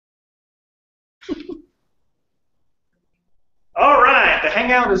All right, the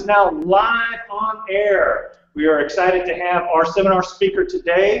Hangout is now live on air. We are excited to have our seminar speaker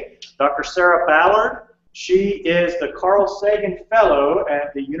today, Dr. Sarah Ballard. She is the Carl Sagan Fellow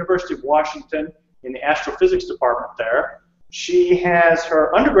at the University of Washington in the Astrophysics department there. She has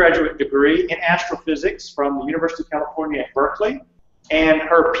her undergraduate degree in astrophysics from the University of California at Berkeley and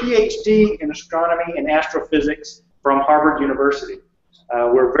her PhD in astronomy and astrophysics from Harvard University.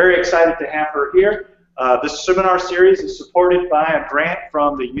 We're very excited to have her here. This seminar series is supported by a grant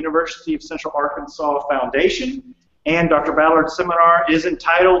from the University of Central Arkansas Foundation, and Dr. Ballard's seminar is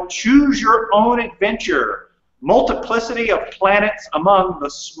entitled Choose Your Own Adventure, Multiplicity of Planets Among the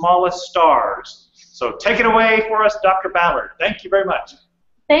Smallest Stars. So take it away for us, Dr. Ballard. Thank you very much.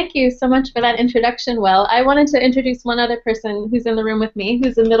 Thank you so much for that introduction, Will. I wanted to introduce one other person who's in the room with me,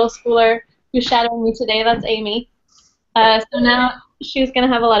 who's a middle schooler who's shadowing me today. That's Amy. So now she's going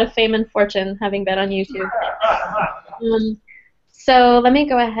to have a lot of fame and fortune having been on YouTube. So let me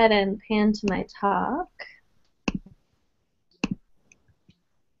go ahead and pan to my talk.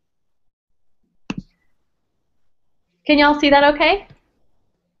 Can y'all see that okay?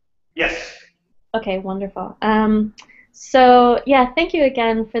 Yes. Okay, wonderful. So yeah, thank you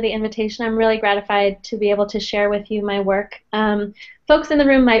again for the invitation. I'm really gratified to be able to share with you my work. Folks in the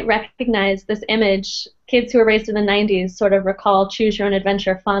room might recognize this image. Kids who were raised in the 90s sort of recall Choose Your Own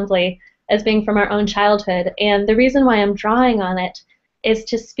Adventure fondly as being from our own childhood. And the reason why I'm drawing on it is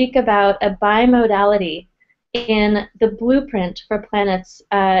to speak about a bimodality in the blueprint for planets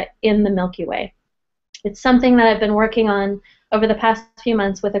in the Milky Way. It's something that I've been working on over the past few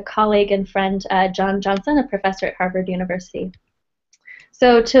months with a colleague and friend, John Johnson, a professor at Harvard University.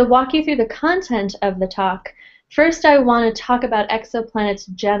 So to walk you through the content of the talk, first I want to talk about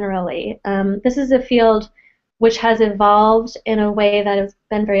exoplanets generally. This is a field which has evolved in a way that has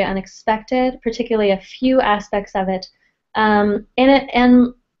been very unexpected, particularly a few aspects of it.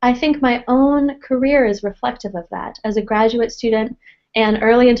 And I think my own career is reflective of that. As a graduate student and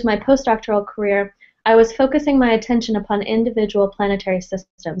early into my postdoctoral career, I was focusing my attention upon individual planetary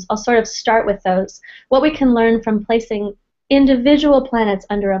systems. I'll sort of start with those. What we can learn from placing individual planets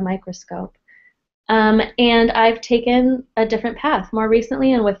under a microscope. And I've taken a different path more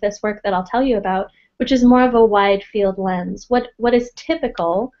recently and with this work that I'll tell you about, which is more of a wide field lens. What is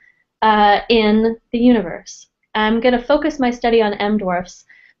typical in the universe? I'm going to focus my study on M dwarfs.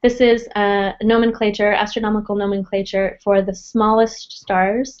 This is nomenclature, astronomical nomenclature for the smallest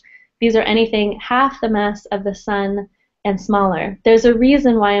stars. These are anything half the mass of the sun and smaller. There's a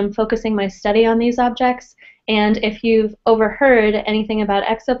reason why I'm focusing my study on these objects, and if you've overheard anything about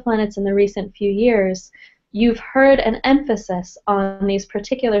exoplanets in the recent few years, you've heard an emphasis on these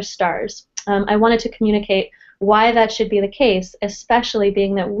particular stars. I wanted to communicate why that should be the case, especially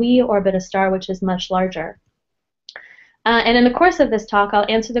being that we orbit a star which is much larger. And in the course of this talk, I'll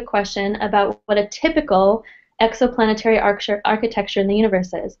answer the question about what a typical exoplanetary architecture in the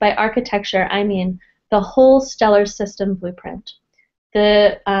universe is. By architecture, I mean the whole stellar system blueprint,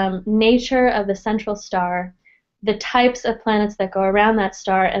 the nature of the central star, the types of planets that go around that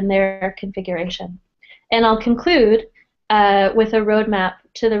star, and their configuration. And I'll conclude with a roadmap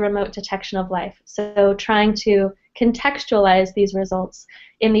to the remote detection of life, so trying to contextualize these results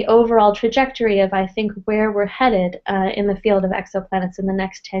in the overall trajectory of, I think, where we're headed in the field of exoplanets in the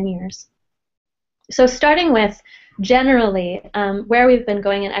next 10 years. So starting with generally where we've been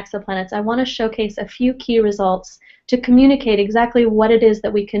going in exoplanets, I want to showcase a few key results to communicate exactly what it is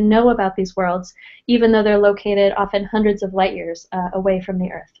that we can know about these worlds, even though they're located often hundreds of light years away from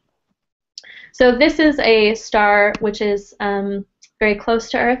the Earth. So this is a star which is very close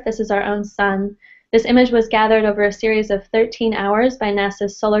to Earth. This is our own sun. This image was gathered over a series of 13 hours by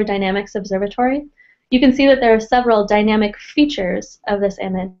NASA's Solar Dynamics Observatory. You can see that there are several dynamic features of this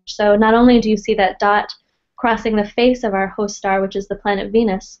image. So not only do you see that dot crossing the face of our host star, which is the planet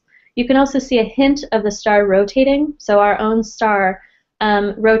Venus, you can also see a hint of the star rotating. So our own star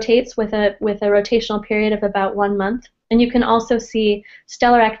rotates with a rotational period of about 1 month. And you can also see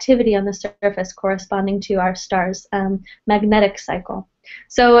stellar activity on the surface corresponding to our star's magnetic cycle.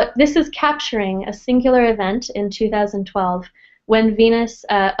 So this is capturing a singular event in 2012 when Venus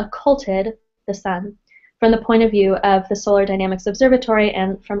occulted the sun from the point of view of the Solar Dynamics Observatory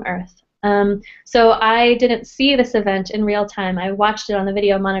and from Earth. So I didn't see this event in real time. I watched it on the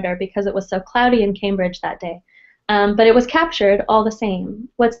video monitor because it was so cloudy in Cambridge that day. But it was captured all the same.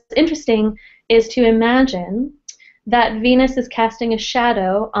 What's interesting is to imagine that Venus is casting a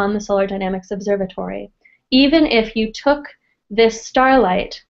shadow on the Solar Dynamics Observatory. Even if you took this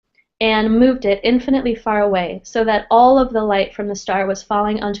starlight and moved it infinitely far away so that all of the light from the star was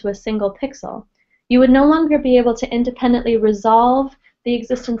falling onto a single pixel, you would no longer be able to independently resolve the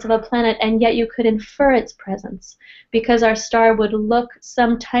existence of a planet, and yet you could infer its presence, because our star would look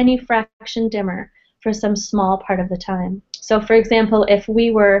some tiny fraction dimmer for some small part of the time. So for example, if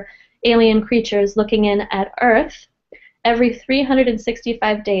we were alien creatures looking in at Earth, every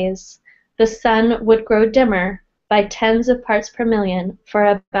 365 days, the sun would grow dimmer by tens of parts per million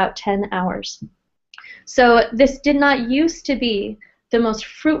for about 10 hours. So this did not used to be the most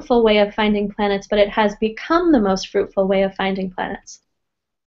fruitful way of finding planets, but it has become the most fruitful way of finding planets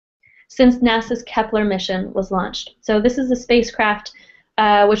since NASA's Kepler mission was launched. So this is a spacecraft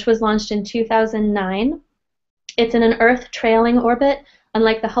which was launched in 2009. It's in an Earth trailing orbit.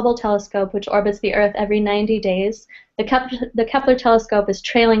 Unlike the Hubble telescope, which orbits the Earth every 90 days, the Kepler telescope is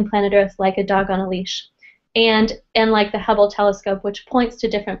trailing planet Earth like a dog on a leash. And like the Hubble telescope, which points to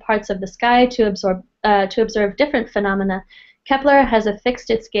different parts of the sky to observe different phenomena, Kepler has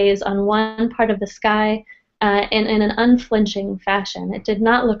affixed its gaze on one part of the sky in an unflinching fashion. It did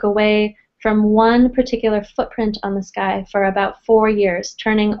not look away from one particular footprint on the sky for about 4 years,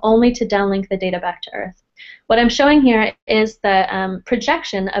 turning only to downlink the data back to Earth. What I'm showing here is the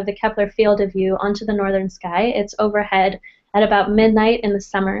projection of the Kepler field of view onto the northern sky. It's overhead at about midnight in the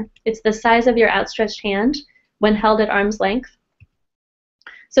summer. It's the size of your outstretched hand when held at arm's length.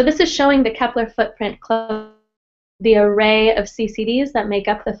 So this is showing the Kepler footprint, the array of CCDs that make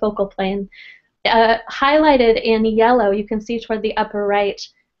up the focal plane. Highlighted in yellow, you can see toward the upper right,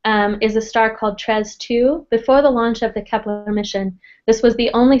 is a star called TRES 2. Before the launch of the Kepler mission, this was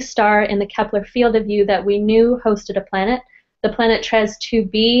the only star in the Kepler field of view that we knew hosted a planet. The planet TRES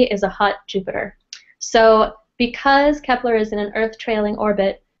 2b is a hot Jupiter. So because Kepler is in an Earth trailing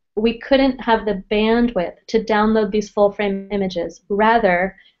orbit, we couldn't have the bandwidth to download these full-frame images.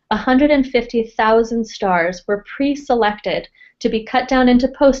 Rather, 150,000 stars were pre-selected to be cut down into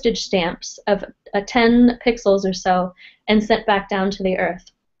postage stamps of 10 pixels or so and sent back down to the Earth.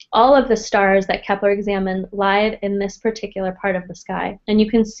 All of the stars that Kepler examined lied in this particular part of the sky. And you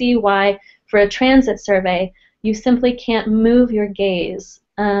can see why, for a transit survey, you simply can't move your gaze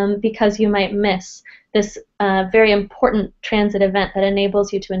because you might miss this very important transit event that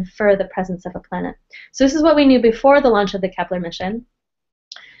enables you to infer the presence of a planet. So this is what we knew before the launch of the Kepler mission.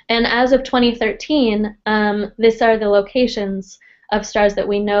 And as of 2013, these are the locations of stars that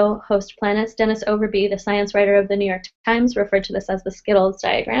we know host planets. Dennis Overby, the science writer of the New York Times, referred to this as the Skittles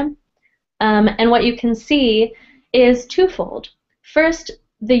diagram. And what you can see is twofold. First,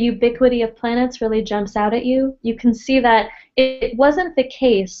 the ubiquity of planets really jumps out at you. You can see that it wasn't the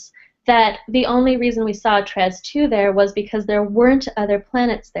case that the only reason we saw TRES 2 there was because there weren't other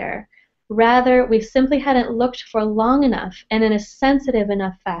planets there. Rather, we simply hadn't looked for long enough and in a sensitive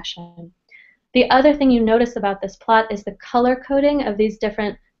enough fashion. The other thing you notice about this plot is the color coding of these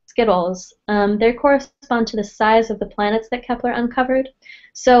different Skittles. They correspond to the size of the planets that Kepler uncovered.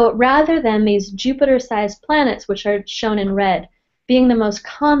 So rather than these Jupiter-sized planets, which are shown in red, being the most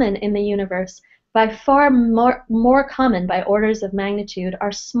common in the universe, by far more common by orders of magnitude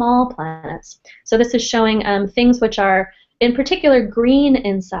are small planets. So this is showing things which are, in particular, green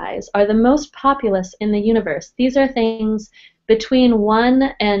in size, are the most populous in the universe. These are things between 1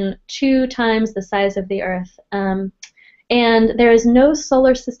 and 2 times the size of the Earth. And there is no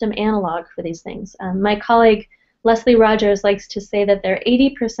solar system analog for these things. My colleague Leslie Rogers likes to say that there are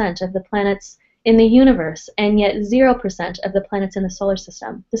 80% of the planets in the universe and yet 0% of the planets in the solar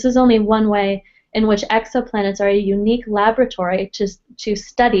system. This is only one way in which exoplanets are a unique laboratory to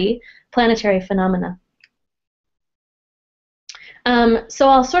study planetary phenomena. So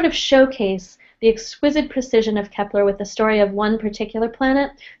I'll sort of showcase the exquisite precision of Kepler with the story of one particular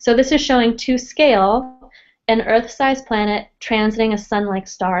planet. So this is showing to scale an Earth-sized planet transiting a sun-like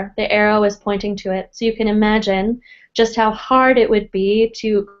star. The arrow is pointing to it. So you can imagine just how hard it would be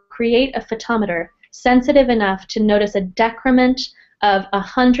to create a photometer sensitive enough to notice a decrement of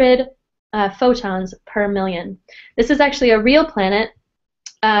 100 photons per million. This is actually a real planet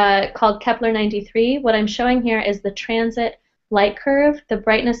called Kepler 93. What I'm showing here is the transit light curve, the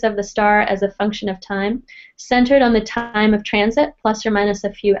brightness of the star as a function of time, centered on the time of transit plus or minus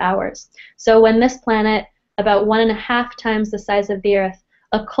a few hours. So when this planet, about 1.5 times the size of the Earth,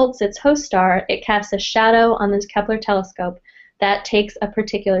 occults its host star, it casts a shadow on this Kepler telescope that takes a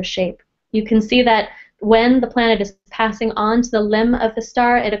particular shape. You can see that when the planet is passing on to the limb of the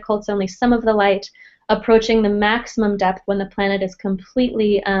star, it occults only some of the light, approaching the maximum depth when the planet is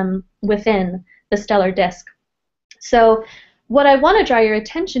completely within the stellar disk. So what I want to draw your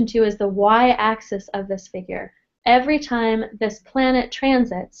attention to is the y-axis of this figure. Every time this planet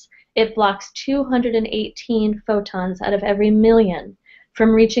transits, it blocks 218 photons out of every million.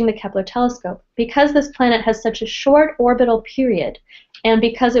 from reaching the Kepler telescope. Because this planet has such a short orbital period, and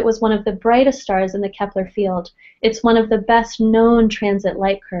because it was one of the brightest stars in the Kepler field, it's one of the best known transit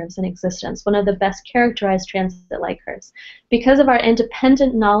light curves in existence, one of the best characterized transit light curves. Because of our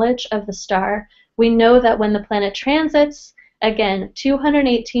independent knowledge of the star, we know that when the planet transits, again,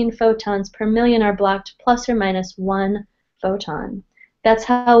 218 photons per million are blocked, plus or minus 1 photon. That's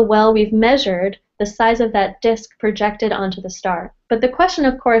how well we've measured the size of that disk projected onto the star. But the question,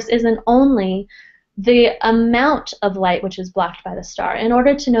 of course, isn't only the amount of light which is blocked by the star. In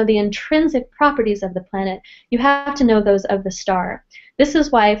order to know the intrinsic properties of the planet, you have to know those of the star. This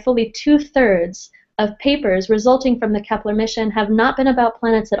is why fully 2/3 of papers resulting from the Kepler mission have not been about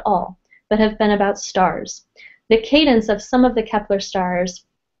planets at all, but have been about stars. The cadence of some of the Kepler stars,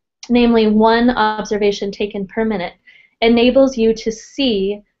 namely one observation taken per minute, enables you to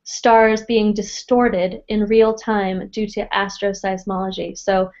see stars being distorted in real time due to astroseismology.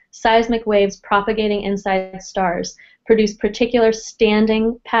 So seismic waves propagating inside stars produce particular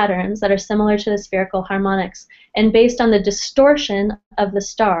standing patterns that are similar to the spherical harmonics. And based on the distortion of the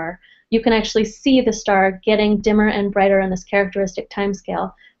star, you can actually see the star getting dimmer and brighter on this characteristic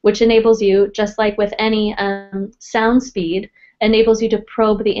timescale, which enables you, just like with any sound speed, enables you to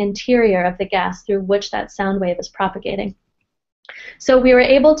probe the interior of the gas through which that sound wave is propagating. So we were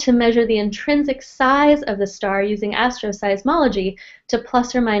able to measure the intrinsic size of the star using astroseismology to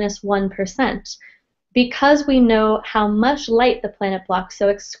plus or minus 1%. Because we know how much light the planet blocks so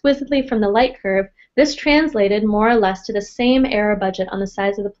exquisitely from the light curve, this translated more or less to the same error budget on the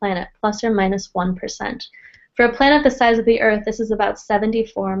size of the planet, plus or minus 1%. For a planet the size of the Earth, this is about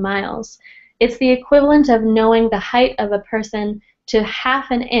 74 miles. It's the equivalent of knowing the height of a person to half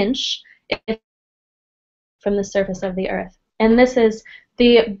an inch from the surface of the Earth. And this is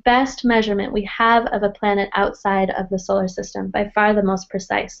the best measurement we have of a planet outside of the solar system, by far the most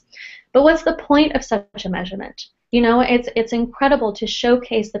precise. But what's the point of such a measurement? You know, it's incredible to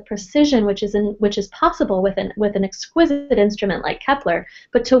showcase the precision which is possible with an exquisite instrument like Kepler,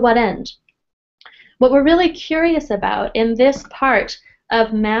 but to what end? What we're really curious about in this part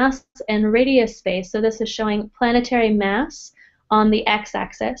of mass and radius space, so this is showing planetary mass on the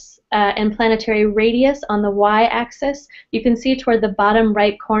x-axis and planetary radius on the y-axis. You can see toward the bottom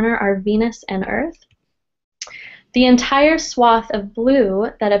right corner are Venus and Earth. The entire swath of blue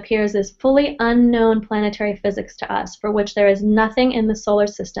that appears is fully unknown planetary physics to us, for which there is nothing in the solar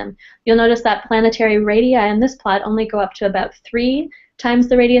system. You'll notice that planetary radii in this plot only go up to about 3 times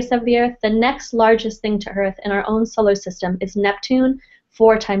the radius of the Earth. The next largest thing to Earth in our own solar system is Neptune,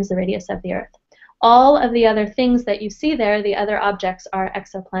 4 times the radius of the Earth. All of the other things that you see there, the other objects, are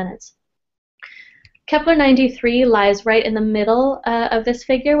exoplanets. Kepler 93 lies right in the middle of this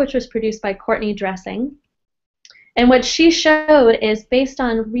figure, which was produced by Courtney Dressing. And what she showed is, based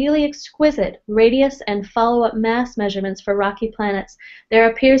on really exquisite radius and follow-up mass measurements for rocky planets, there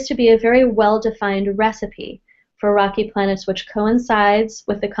appears to be a very well-defined recipe for rocky planets which coincides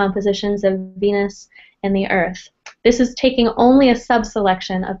with the compositions of Venus and the Earth. This is taking only a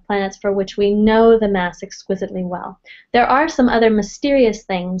subselection of planets for which we know the mass exquisitely well. There are some other mysterious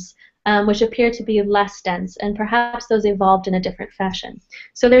things which appear to be less dense, and perhaps those evolved in a different fashion.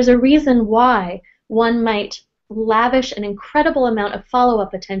 So there's a reason why one might lavish an incredible amount of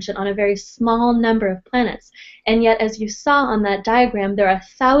follow-up attention on a very small number of planets. And yet, as you saw on that diagram, there are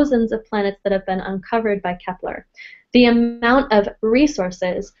thousands of planets that have been uncovered by Kepler. The amount of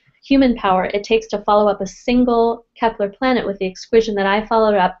resources, human power, it takes to follow up a single Kepler planet with the exquisiteness that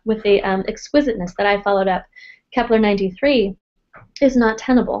I followed up Kepler 93 is not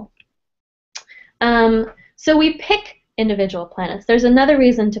tenable. So we pick individual planets. There's another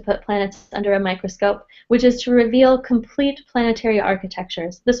reason to put planets under a microscope, which is to reveal complete planetary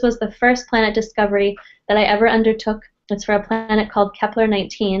architectures. This was the first planet discovery that I ever undertook. It's for a planet called Kepler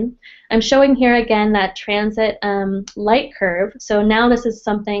 19. I'm showing here again that transit light curve. So now this is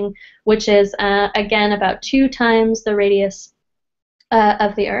something which is, again, about 2 times the radius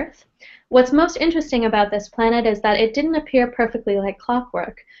of the Earth. What's most interesting about this planet is that it didn't appear perfectly like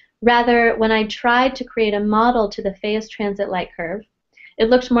clockwork. Rather, when I tried to create a model to the phase transit light curve, it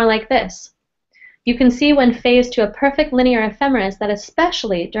looked more like this. You can see when phased to a perfect linear ephemeris that,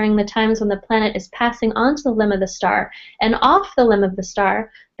 especially during the times when the planet is passing onto the limb of the star and off the limb of the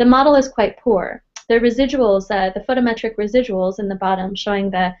star, the model is quite poor. The residuals, the photometric residuals in the bottom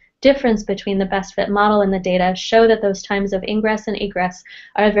showing the difference between the best fit model and the data show that those times of ingress and egress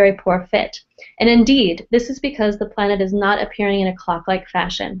are a very poor fit. And indeed, this is because the planet is not appearing in a clock-like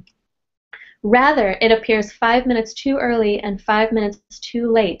fashion. Rather, it appears 5 minutes too early and 5 minutes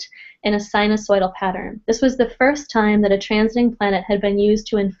too late in a sinusoidal pattern. This was the first time that a transiting planet had been used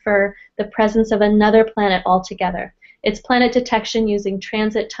to infer the presence of another planet altogether. It's planet detection using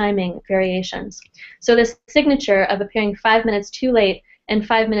transit timing variations. So this signature of appearing 5 minutes too late and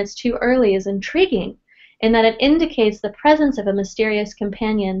 5 minutes too early is intriguing in that it indicates the presence of a mysterious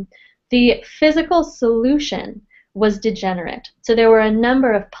companion. The physical solution was degenerate. So there were a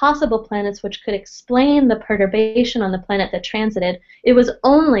number of possible planets which could explain the perturbation on the planet that transited. It was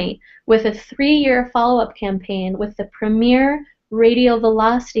only with a 3-year follow-up campaign with the premier radial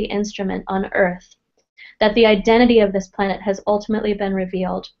velocity instrument on Earth that the identity of this planet has ultimately been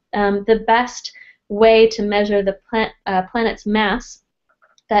revealed. The best way to measure the planet's mass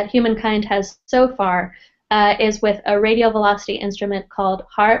that humankind has so far is with a radial velocity instrument called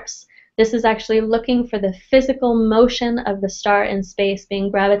HARPS. This is actually looking for the physical motion of the star in space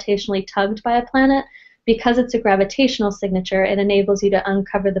being gravitationally tugged by a planet. Because it's a gravitational signature, it enables you to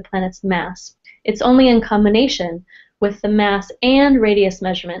uncover the planet's mass. It's only in combination with the mass and radius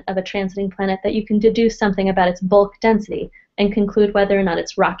measurement of a transiting planet that you can deduce something about its bulk density and conclude whether or not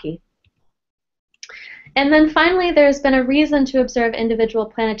it's rocky. And then finally, there's been a reason to observe individual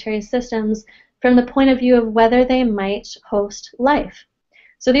planetary systems from the point of view of whether they might host life.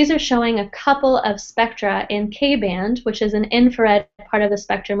 So these are showing a couple of spectra in K-band, which is an infrared part of the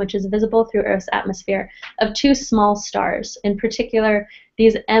spectrum which is visible through Earth's atmosphere, of 2 small stars, in particular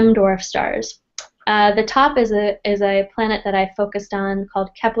these M-dwarf stars. The top is a planet that I focused on called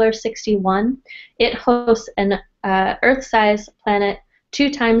Kepler 61. It hosts an Earth-sized planet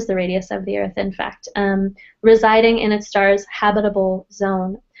 2 times the radius of the Earth, in fact, residing in its star's habitable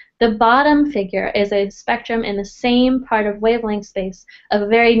zone. The bottom figure is a spectrum in the same part of wavelength space of a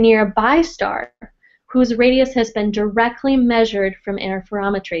very nearby star whose radius has been directly measured from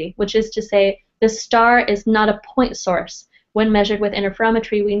interferometry, which is to say the star is not a point source. When measured with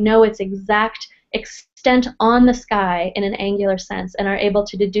interferometry, we know its exact extent on the sky in an angular sense and are able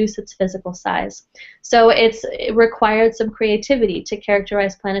to deduce its physical size. So it required some creativity to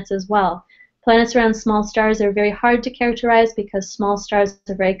characterize planets as well. Planets around small stars are very hard to characterize because small stars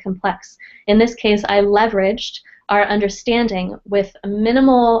are very complex. In this case, I leveraged our understanding with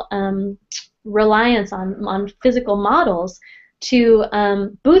minimal reliance on physical models to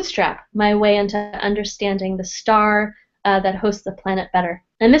bootstrap my way into understanding the star that hosts the planet better.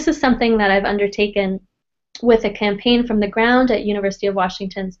 And this is something that I've undertaken with a campaign from the ground at University of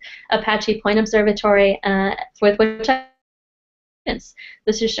Washington's Apache Point Observatory, with which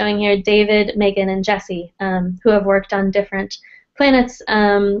this is showing here David, Megan, and Jesse, who have worked on different planets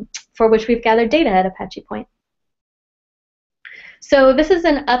for which we've gathered data at Apache Point. So this is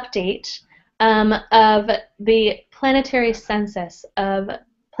an update of the planetary census of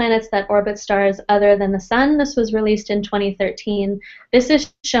planets that orbit stars other than the Sun. This was released in 2013. This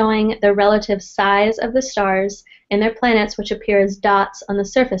is showing the relative size of the stars and their planets, which appear as dots on the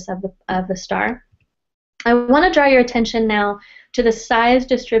surface of the star. I want to draw your attention now to the size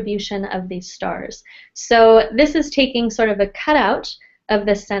distribution of these stars. So this is taking sort of a cutout of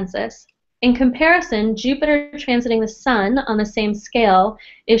this census. In comparison, Jupiter transiting the Sun on the same scale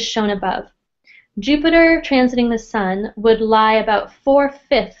is shown above. Jupiter transiting the Sun would lie about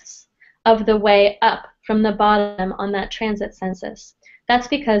 4/5 of the way up from the bottom on that transit census. That's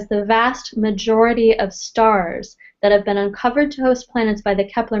because the vast majority of stars that have been uncovered to host planets by the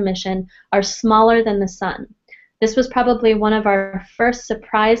Kepler mission are smaller than the Sun. This was probably one of our first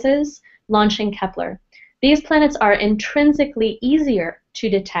surprises launching Kepler. These planets are intrinsically easier to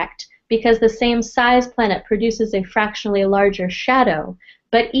detect because the same size planet produces a fractionally larger shadow,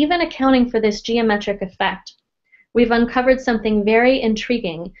 but even accounting for this geometric effect, we've uncovered something very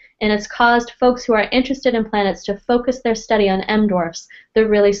intriguing, and it's caused folks who are interested in planets to focus their study on M-dwarfs, the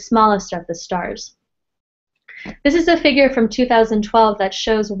really smallest of the stars. This is a figure from 2012 that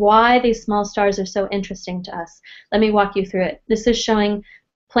shows why these small stars are so interesting to us. Let me walk you through it. This is showing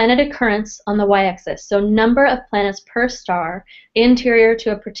planet occurrence on the y-axis, so number of planets per star interior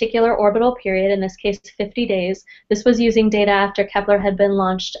to a particular orbital period, in this case 50 days. This was using data after Kepler had been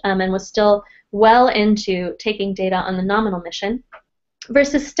launched and was still well into taking data on the nominal mission,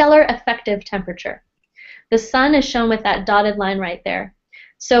 versus stellar effective temperature. The Sun is shown with that dotted line right there.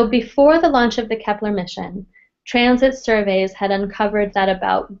 So before the launch of the Kepler mission, transit surveys had uncovered that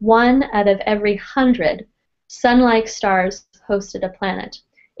about 1 out of every 100 Sun-like stars hosted a planet.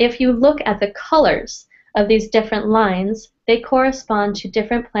 If you look at the colors of these different lines, they correspond to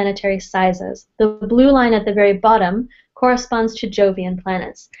different planetary sizes. The blue line at the very bottom corresponds to Jovian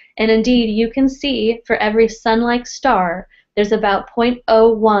planets. And indeed, you can see for every Sun-like star there's about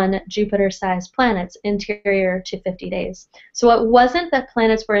 0.01 Jupiter-sized planets interior to 50 days. So it wasn't that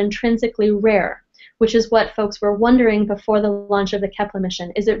planets were intrinsically rare, which is what folks were wondering before the launch of the Kepler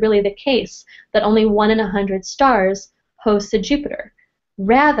mission. Is it really the case that only 1 in 100 stars hosts a Jupiter?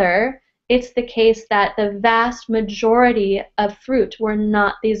 Rather, it's the case that the vast majority of fruit were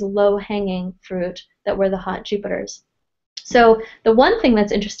not these low-hanging fruit that were the hot Jupiters. So the one thing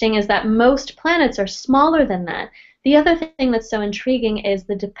that's interesting is that most planets are smaller than that. The other thing that's so intriguing is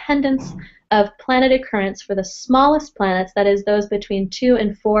the dependence of planet occurrence for the smallest planets, that is those between 2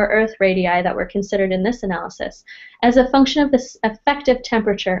 and 4 Earth radii that were considered in this analysis, as a function of the effective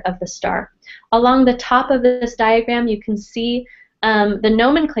temperature of the star. Along the top of this diagram, you can see the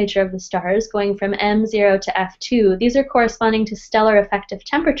nomenclature of the stars going from M0 to F2. These are corresponding to stellar effective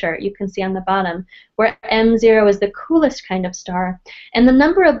temperature, you can see on the bottom, where M0 is the coolest kind of star. And the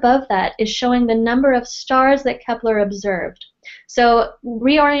number above that is showing the number of stars that Kepler observed. So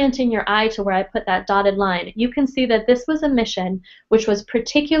reorienting your eye to where I put that dotted line, you can see that this was a mission which was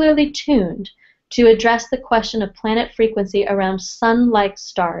particularly tuned to address the question of planet frequency around sun-like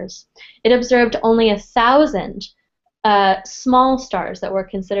stars. It observed only 1,000 small stars that were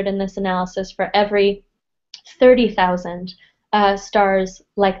considered in this analysis for every 30,000 stars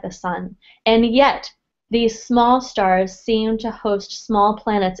like the Sun. And yet, these small stars seem to host small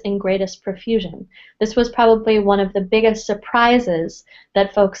planets in greatest profusion. This was probably one of the biggest surprises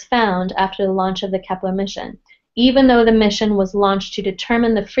that folks found after the launch of the Kepler mission. Even though the mission was launched to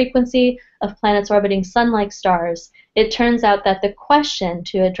determine the frequency of planets orbiting Sun-like stars, it turns out that the question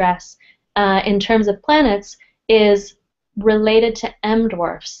to address in terms of planets is related to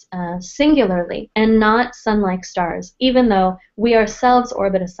M-dwarfs singularly and not Sun-like stars, even though we ourselves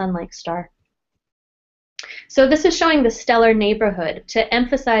orbit a Sun-like star. So this is showing the stellar neighborhood. To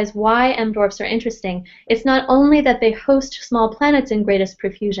emphasize why M-dwarfs are interesting, it's not only that they host small planets in greatest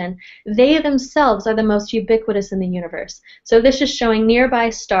profusion, they themselves are the most ubiquitous in the universe. So this is showing nearby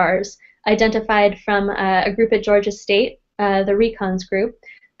stars identified from a group at Georgia State, the Recons group.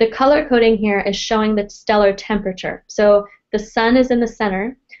 The color coding here is showing the stellar temperature. So the Sun is in the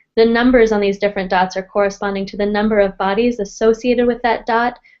center. The numbers on these different dots are corresponding to the number of bodies associated with that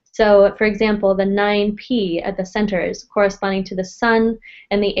dot. So, for example, the 9p at the center is corresponding to the Sun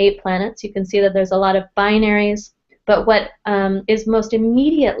and the 8 planets. You can see that there's a lot of binaries. But what is most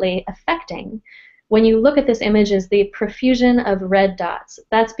immediately affecting when you look at this image is the profusion of red dots.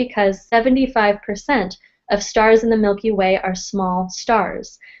 That's because 75% of stars in the Milky Way are small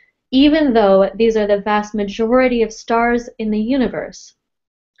stars. Even though these are the vast majority of stars in the universe,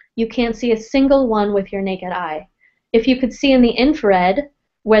 you can't see a single one with your naked eye. If you could see in the infrared,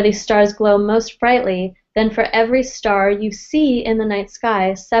 where these stars glow most brightly, then for every star you see in the night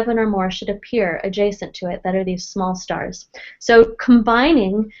sky, 7 or more should appear adjacent to it that are these small stars. So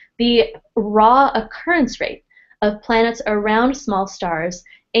combining the raw occurrence rate of planets around small stars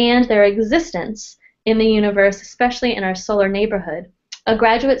and their existence in the universe, especially in our solar neighborhood, a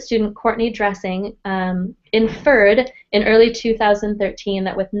graduate student, Courtney Dressing, inferred in early 2013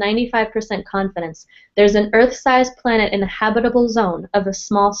 that with 95% confidence, there's an Earth-sized planet in the habitable zone of a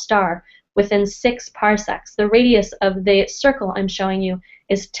small star within 6 parsecs. The radius of the circle I'm showing you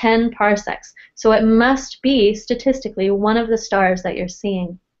is 10 parsecs. So it must be, statistically, one of the stars that you're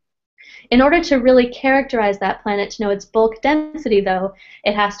seeing. In order to really characterize that planet, to know its bulk density, though,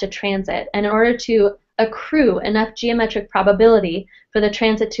 it has to transit. And in order to accrue enough geometric probability for the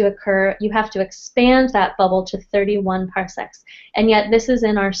transit to occur, you have to expand that bubble to 31 parsecs. And yet this is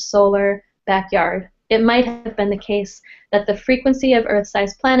in our solar backyard. It might have been the case that the frequency of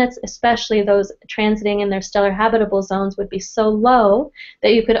Earth-sized planets, especially those transiting in their stellar habitable zones, would be so low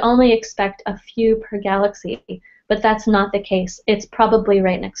that you could only expect a few per galaxy. But that's not the case. It's probably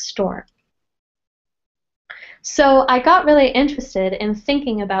right next door. So I got really interested in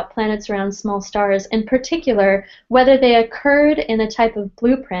thinking about planets around small stars, in particular whether they occurred in a type of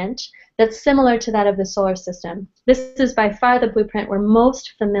blueprint that's similar to that of the solar system. This is by far the blueprint we're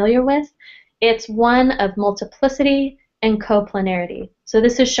most familiar with. It's one of multiplicity and coplanarity. So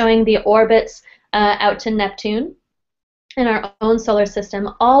this is showing the orbits out to Neptune in our own solar system.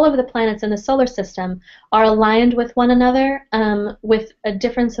 All of the planets in the solar system are aligned with one another with a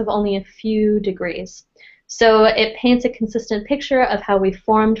difference of only a few degrees. So it paints a consistent picture of how we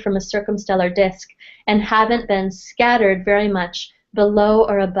formed from a circumstellar disk and haven't been scattered very much below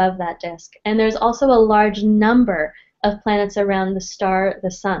or above that disk. And there's also a large number of planets around the star, the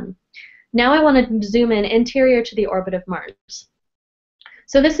Sun. Now I want to zoom in interior to the orbit of Mars.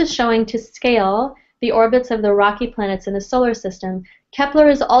 So this is showing to scale the orbits of the rocky planets in the solar system. Kepler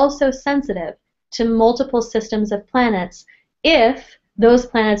is also sensitive to multiple systems of planets if those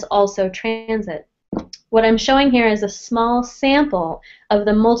planets also transit. What I'm showing here is a small sample of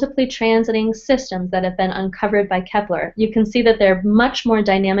the multiply transiting systems that have been uncovered by Kepler. You can see that they're much more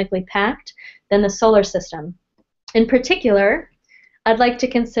dynamically packed than the solar system. In particular, I'd like to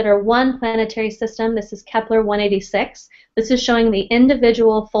consider one planetary system. This is Kepler 186. This is showing the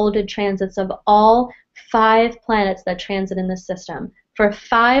individual folded transits of all 5 planets that transit in this system. For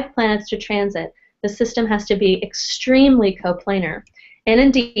 5 planets to transit, the system has to be extremely coplanar. And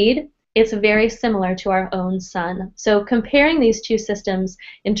indeed, it's very similar to our own sun. So comparing these two systems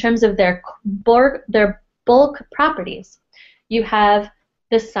in terms of their bulk properties, you have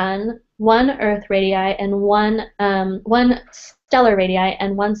the sun, 1 Earth radii and one stellar radii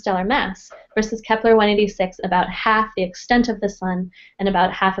and 1 stellar mass, versus Kepler 186, about half the extent of the sun and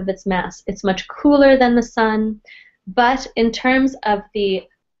about half of its mass. It's much cooler than the sun, but in terms of the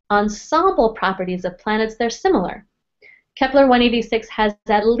ensemble properties of planets, they're similar. Kepler 186 has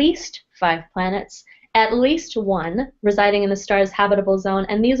at least 5 planets, at least 1 residing in the star's habitable zone,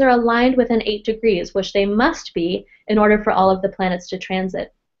 and these are aligned within 8 degrees, which they must be in order for all of the planets to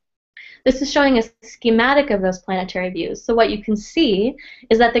transit. This is showing a schematic of those planetary views. So what you can see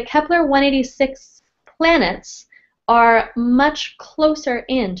is that the Kepler 186 planets are much closer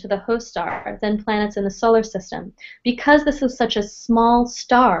in to the host star than planets in the solar system. Because this is such a small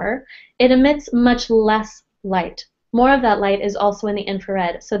star, it emits much less light. More of that light is also in the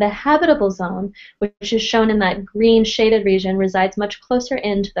infrared. So the habitable zone, which is shown in that green shaded region, resides much closer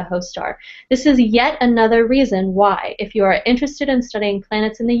into the host star. This is yet another reason why, if you are interested in studying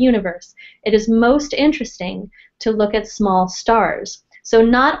planets in the universe, it is most interesting to look at small stars. So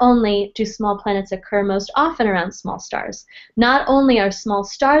not only do small planets occur most often around small stars, not only are small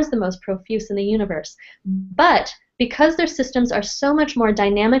stars the most profuse in the universe, but because their systems are so much more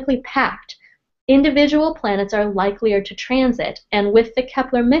dynamically packed, individual planets are likelier to transit, and with the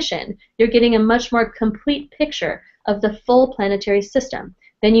Kepler mission, you're getting a much more complete picture of the full planetary system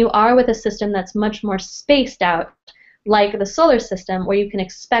than you are with a system that's much more spaced out, like the solar system, where you can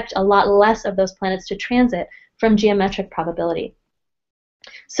expect a lot less of those planets to transit from geometric probability.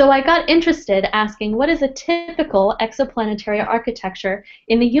 So I got interested asking, what is a typical exoplanetary architecture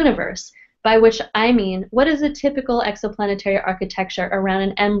in the universe? By which I mean, what is a typical exoplanetary architecture around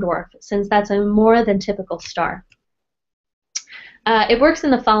an M dwarf, since that's a more than typical star? It works in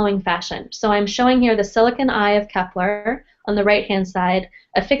the following fashion. So I'm showing here the silicon eye of Kepler on the right-hand side,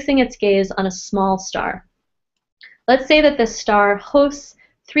 affixing its gaze on a small star. Let's say that this star hosts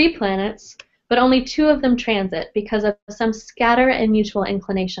 3 planets, but only 2 of them transit because of some scatter and mutual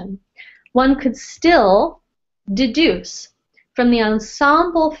inclination. One could still deduce from the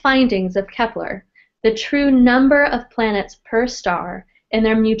ensemble findings of Kepler the true number of planets per star and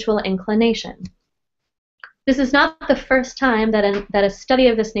their mutual inclination. This is not the first time that a study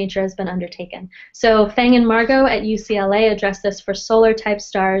of this nature has been undertaken. So Feng and Margot at UCLA addressed this for solar-type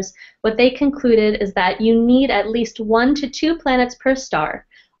stars. What they concluded is that you need at least 1 to 2 planets per star,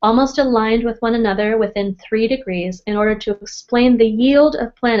 almost aligned with one another within 3 degrees, in order to explain the yield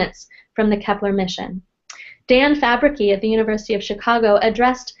of planets from the Kepler mission. Dan Fabrici at the University of Chicago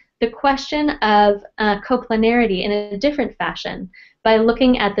addressed the question of coplanarity in a different fashion by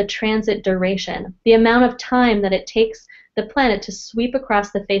looking at the transit duration. The amount of time that it takes the planet to sweep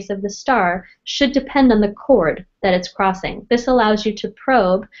across the face of the star should depend on the chord that it's crossing. This allows you to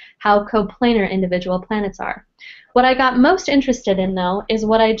probe how coplanar individual planets are. What I got most interested in, though, is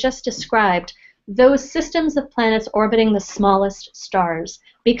what I just described, those systems of planets orbiting the smallest stars.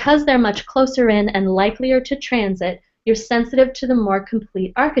 Because they're much closer in and likelier to transit, you're sensitive to the more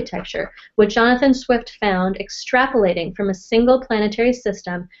complete architecture, which Jonathan Swift found extrapolating from a single planetary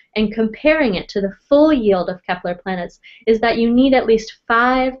system and comparing it to the full yield of Kepler planets, is that you need at least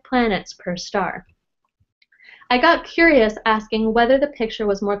 5 planets per star. I got curious asking whether the picture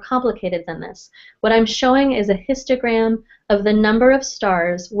was more complicated than this. What I'm showing is a histogram of the number of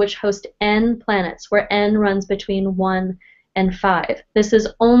stars which host n planets, where n runs between 1 and 5. This is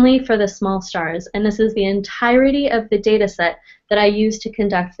only for the small stars, and this is the entirety of the data set that I used to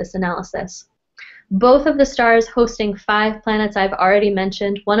conduct this analysis. Both of the stars hosting 5 planets I've already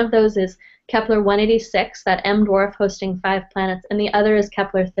mentioned. One of those is Kepler 186, that M dwarf hosting 5 planets, and the other is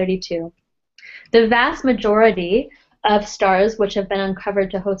Kepler 32. The vast majority of stars which have been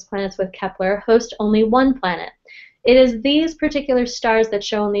uncovered to host planets with Kepler host only 1 planet. It is these particular stars that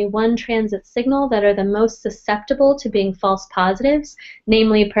show only 1 transit signal that are the most susceptible to being false positives.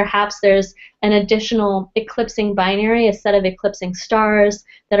 Namely, perhaps there's an additional eclipsing binary, a set of eclipsing stars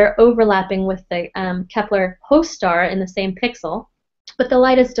that are overlapping with the Kepler host star in the same pixel. but the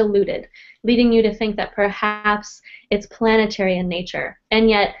light is diluted, leading you to think that perhaps it's planetary in nature. And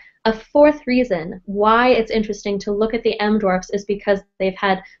yet, a fourth reason why it's interesting to look at the M dwarfs is because they've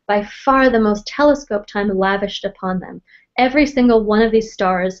had by far the most telescope time lavished upon them. Every single one of these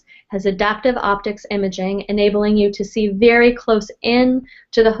stars has adaptive optics imaging, enabling you to see very close in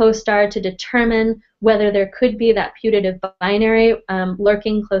to the host star to determine whether there could be that putative binary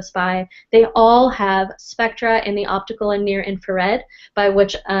lurking close by. They all have spectra in the optical and near infrared, by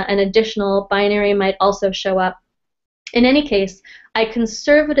which an additional binary might also show up. In any case, I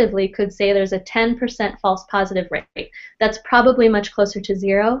conservatively could say there's a 10% false positive rate. That's probably much closer to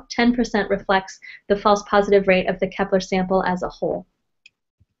 0. 10% reflects the false positive rate of the Kepler sample as a whole.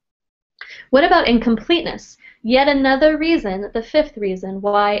 What about incompleteness? Yet another reason, the fifth reason,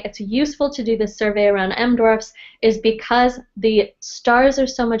 why it's useful to do this survey around M dwarfs is because the stars are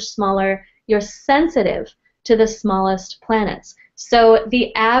so much smaller, you're sensitive to the smallest planets. So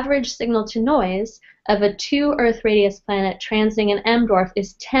the average signal to noise of a 2 Earth radius planet transiting an M dwarf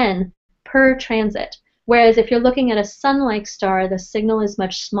is 10 per transit, whereas if you're looking at a Sun-like star, the signal is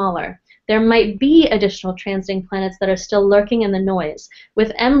much smaller. There might be additional transiting planets that are still lurking in the noise.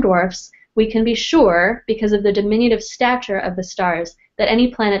 With M dwarfs, we can be sure, because of the diminutive stature of the stars, that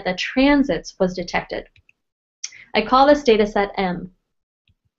any planet that transits was detected. I call this data set M.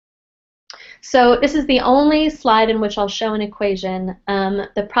 So this is the only slide in which I'll show an equation.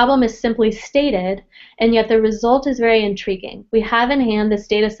 The problem is simply stated, and yet the result is very intriguing. We have in hand this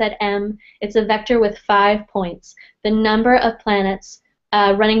data set M. It's a vector with 5 points. The number of planets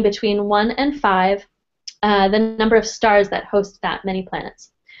running between 1 and 5, the number of stars that host that many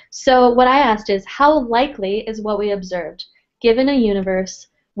planets. So what I asked is, how likely is what we observed, given a universe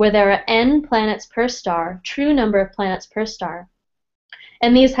where there are n planets per star, true number of planets per star,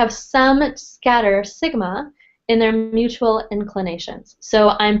 and these have some scatter sigma in their mutual inclinations.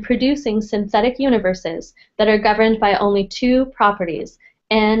 So I'm producing synthetic universes that are governed by only 2 properties,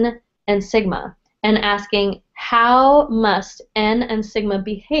 n and sigma, and asking how must n and sigma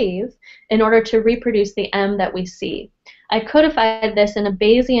behave in order to reproduce the M that we see. I codified this in a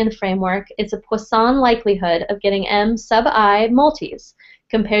Bayesian framework. It's a Poisson likelihood of getting M sub I multis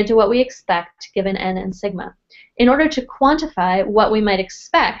compared to what we expect given n and sigma. In order to quantify what we might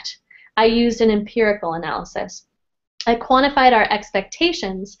expect, I used an empirical analysis. I quantified our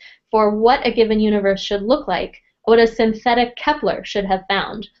expectations for what a given universe should look like, what a synthetic Kepler should have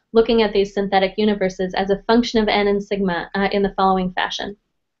found, looking at these synthetic universes as a function of n and sigma in the following fashion.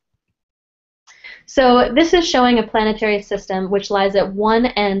 So this is showing a planetary system which lies at one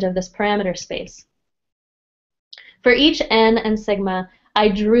end of this parameter space. For each n and sigma, I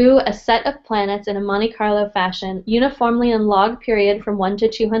drew a set of planets in a Monte Carlo fashion, uniformly in log period from 1 to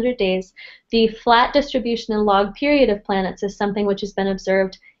 200 days. The flat distribution in log period of planets is something which has been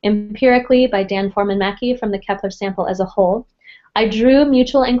observed empirically by Dan Foreman-Mackey from the Kepler sample as a whole. I drew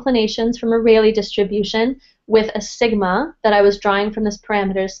mutual inclinations from a Rayleigh distribution with a sigma that I was drawing from this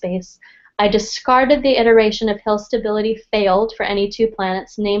parameter space. I discarded the iteration of Hill stability failed for any 2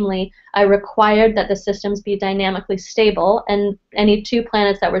 planets, namely, I required that the systems be dynamically stable, and any 2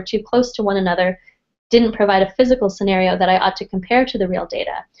 planets that were too close to one another didn't provide a physical scenario that I ought to compare to the real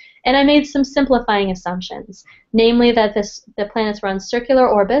data. And I made some simplifying assumptions, namely that the planets were on circular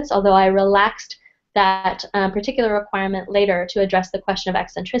orbits, although I relaxed that particular requirement later to address the question of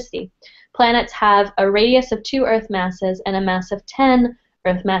eccentricity. Planets have a radius of 2 Earth masses and a mass of 10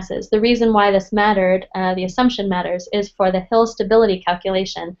 Earth masses. The reason why this mattered, the assumption matters, is for the Hill stability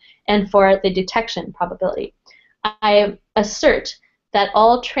calculation and for the detection probability. I assert that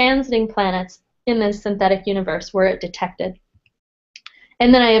all transiting planets in this synthetic universe were detected.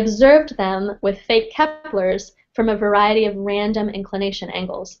 And then I observed them with fake Keplers from a variety of random inclination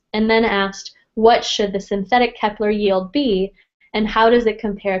angles, and then asked, what should the synthetic Kepler yield be, and how does it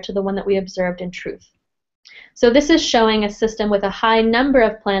compare to the one that we observed in truth? So this is showing a system with a high number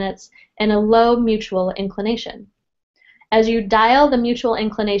of planets and a low mutual inclination. As you dial the mutual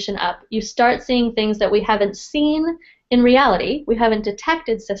inclination up, you start seeing things that we haven't seen in reality. We haven't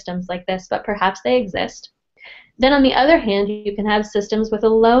detected systems like this, but perhaps they exist. Then on the other hand, you can have systems with a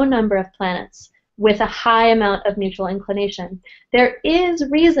low number of planets with a high amount of mutual inclination. There is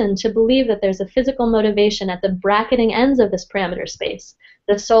reason to believe that there's a physical motivation at the bracketing ends of this parameter space.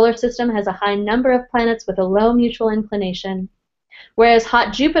 The solar system has a high number of planets with a low mutual inclination, whereas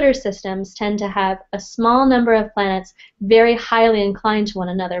hot Jupiter systems tend to have a small number of planets very highly inclined to one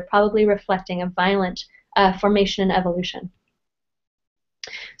another, probably reflecting a violent formation and evolution.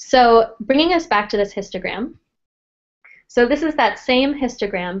 So bringing us back to this histogram, so this is that same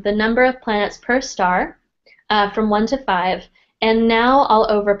histogram, the number of planets per star from 1 to 5, And now I'll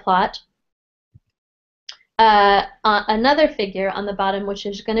overplot another figure on the bottom, which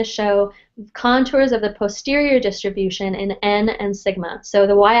is going to show contours of the posterior distribution in n and sigma. So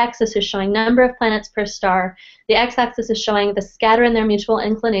the y-axis is showing number of planets per star. The x-axis is showing the scatter and their mutual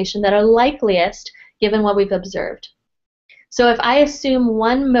inclination that are likeliest given what we've observed. So if I assume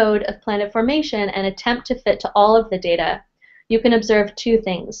one mode of planet formation and attempt to fit to all of the data, you can observe two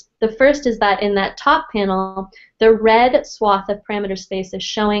things. The first is that in that top panel, the red swath of parameter space is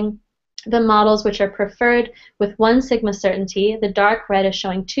showing the models which are preferred with 1 sigma certainty. The dark red is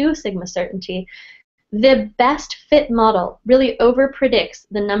showing 2 sigma certainty. The best fit model really overpredicts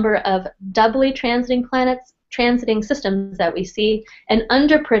the number of doubly transiting planets, transiting systems that we see, and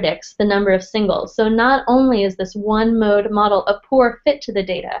underpredicts the number of singles. So not only is this one mode model a poor fit to the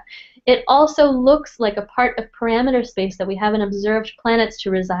data, it also looks like a part of parameter space that we haven't observed planets to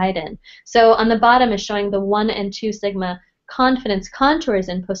reside in. So on the bottom is showing the 1 and 2 sigma confidence contours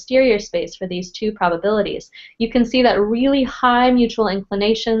in posterior space for these two probabilities. You can see that really high mutual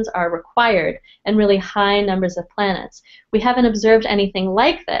inclinations are required and really high numbers of planets. We haven't observed anything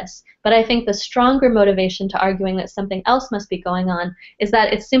like this, but I think the stronger motivation to arguing that something else must be going on is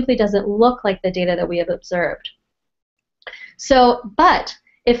that it simply doesn't look like the data that we have observed. So, but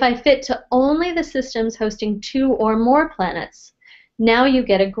if I fit to only the systems hosting 2 or more planets, now you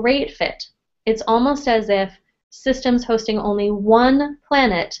get a great fit. It's almost as if systems hosting only 1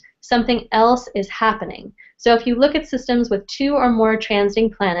 planet, something else is happening. So if you look at systems with 2 or more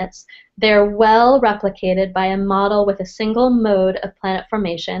transiting planets, they're well replicated by a model with a single mode of planet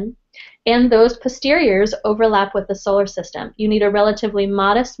formation, and those posteriors overlap with the solar system. You need a relatively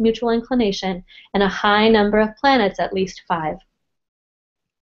modest mutual inclination and a high number of planets, at least 5.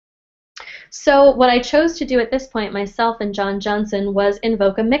 So what I chose to do at this point, myself and John Johnson, was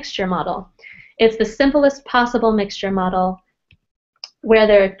invoke a mixture model. It's the simplest possible mixture model where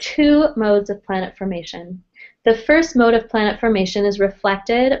there are 2 modes of planet formation. The first mode of planet formation is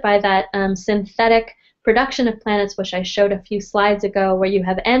reflected by that synthetic production of planets, which I showed a few slides ago, where you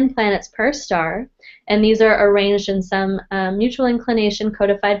have n planets per star, and these are arranged in some mutual inclination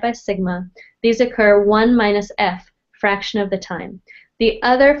codified by sigma. These occur 1 minus f, fraction of the time. The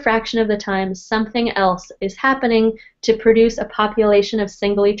other fraction of the time, something else is happening to produce a population of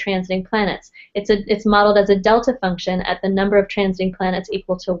singly transiting planets. It's modeled as a delta function at the number of transiting planets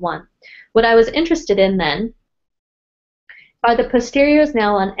equal to 1. What I was interested in then are the posteriors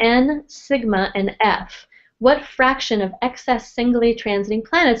now on n, sigma, and f. What fraction of excess singly transiting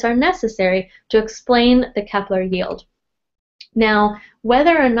planets are necessary to explain the Kepler yield? Now,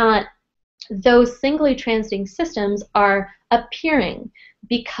 whether or not those singly transiting systems are appearing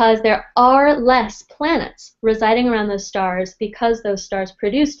because there are less planets residing around those stars because those stars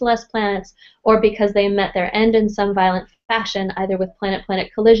produced less planets, or because they met their end in some violent fashion, either with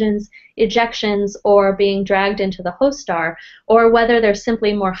planet-planet collisions, ejections, or being dragged into the host star, or whether they're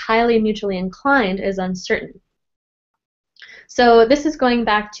simply more highly mutually inclined is uncertain. So this is going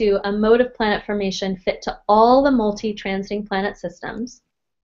back to a mode of planet formation fit to all the multi-transiting planet systems.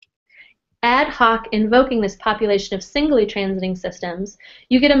 Ad hoc invoking this population of singly transiting systems,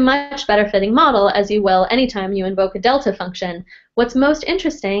 you get a much better fitting model, as you will anytime you invoke a delta function. What's most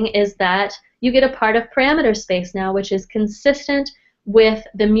interesting is that you get a part of parameter space now which is consistent with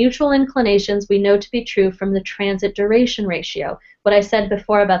the mutual inclinations we know to be true from the transit duration ratio, what I said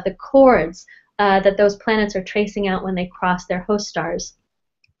before about the chords that those planets are tracing out when they cross their host stars.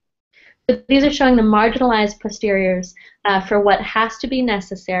 So these are showing the marginalized posteriors for what has to be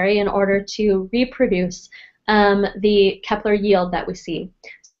necessary in order to reproduce the Kepler yield that we see.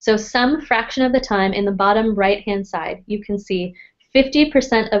 So some fraction of the time in the bottom right-hand side, you can see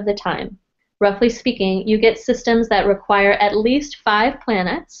 50% of the time, roughly speaking, you get systems that require at least 5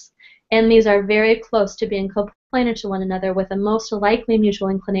 planets, and these are very close to being coplanar to one another with a most likely mutual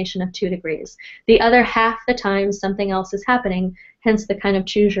inclination of 2 degrees. The other half the time, something else is happening, hence the kind of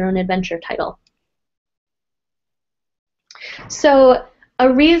choose your own adventure title. So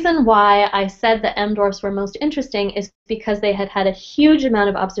a reason why I said the M dwarfs were most interesting is because they had had a huge amount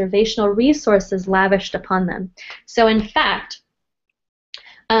of observational resources lavished upon them. So in fact,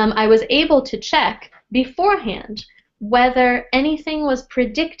 I was able to check beforehand whether anything was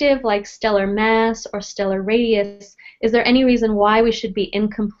predictive, like stellar mass or stellar radius. Is there any reason why we should be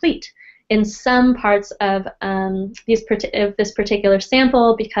incomplete in some parts of this particular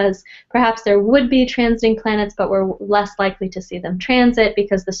sample, because perhaps there would be transiting planets, but we're less likely to see them transit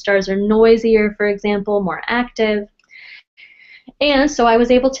because the stars are noisier, for example, more active. And so I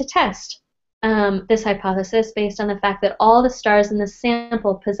was able to test this hypothesis based on the fact that all the stars in the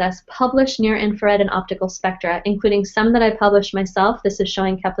sample possess published near-infrared and optical spectra, including some that I published myself. This is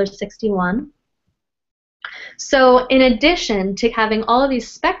showing Kepler 61. So in addition to having all of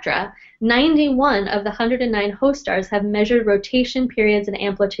these spectra, 91 of the 109 host stars have measured rotation periods and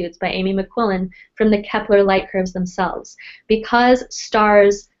amplitudes by Amy McQuillan from the Kepler light curves themselves. Because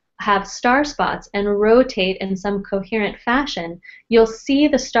stars have star spots and rotate in some coherent fashion, you'll see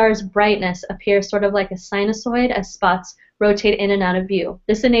the star's brightness appear sort of like a sinusoid as spots rotate in and out of view.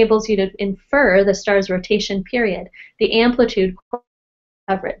 This enables you to infer the star's rotation period, the amplitude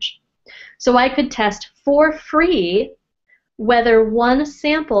coverage. So I could test for free whether one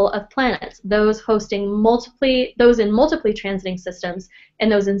sample of planets, those in multiply transiting systems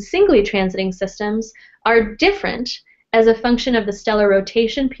and those in singly transiting systems, are different as a function of the stellar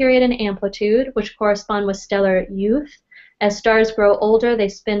rotation period and amplitude, which correspond with stellar youth. As stars grow older, they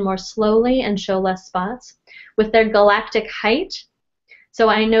spin more slowly and show less spots. With their galactic height, so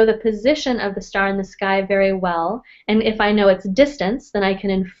I know the position of the star in the sky very well, and if I know its distance, then I can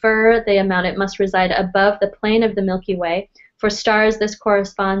infer the amount it must reside above the plane of the Milky Way. For stars, this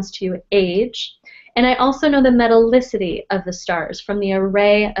corresponds to age. And I also know the metallicity of the stars from the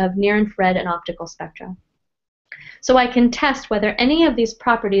array of near-infrared and optical spectra. So I can test whether any of these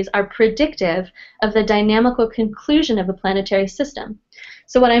properties are predictive of the dynamical conclusion of a planetary system.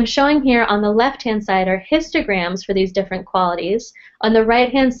 So what I'm showing here on the left-hand side are histograms for these different qualities. On the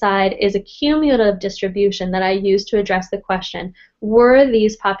right-hand side is a cumulative distribution that I used to address the question, were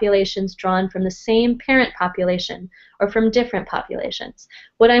these populations drawn from the same parent population or from different populations?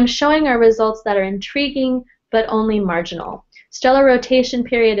 What I'm showing are results that are intriguing but only marginal. Stellar rotation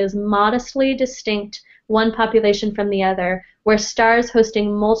period is modestly distinct one population from the other, where stars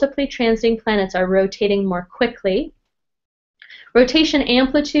hosting multiply transiting planets are rotating more quickly. Rotation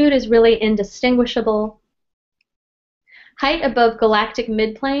amplitude is really indistinguishable. Height above galactic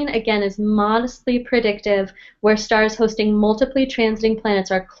midplane, again, is modestly predictive, where stars hosting multiply transiting planets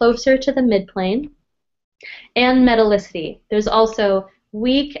are closer to the midplane. And metallicity. There's also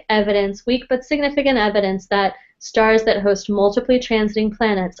weak evidence, weak but significant evidence, that stars that host multiply transiting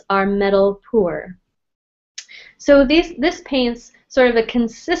planets are metal poor. So this paints sort of a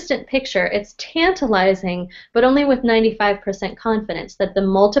consistent picture. It's tantalizing, but only with 95% confidence, that the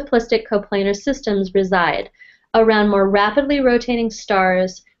multiplistic coplanar systems reside around more rapidly rotating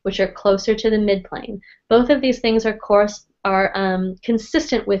stars, which are closer to the midplane. Both of these things are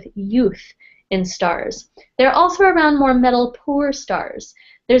consistent with youth in stars. They're also around more metal-poor stars.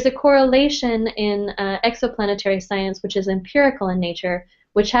 There's a correlation in exoplanetary science, which is empirical in nature,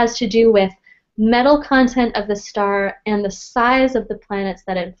 which has to do with metal content of the star and the size of the planets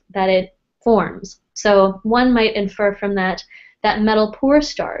that it forms. So one might infer from that metal-poor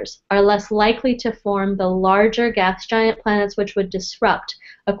stars are less likely to form the larger gas giant planets which would disrupt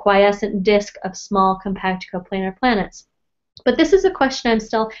a quiescent disk of small compact coplanar planets. But this is a question I'm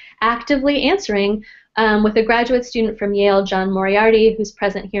still actively answering with a graduate student from Yale, John Moriarty, who's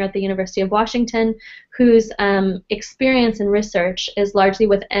present here at the University of Washington, whose experience and research is largely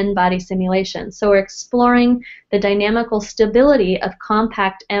with N-body simulation. So we're exploring the dynamical stability of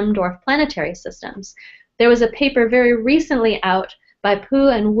compact M-dwarf planetary systems. There was a paper very recently out by Pu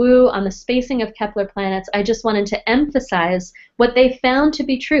and Wu on the spacing of Kepler planets. I just wanted to emphasize what they found to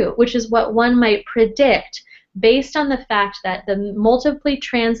be true, which is what one might predict based on the fact that the multiply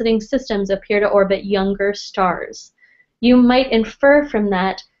transiting systems appear to orbit younger stars. You might infer from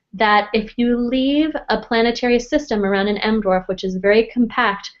that if you leave a planetary system around an M-dwarf, which is very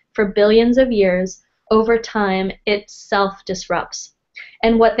compact for billions of years, over time it self-disrupts.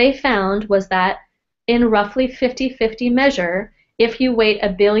 And what they found was that in roughly 50-50 measure, if you wait a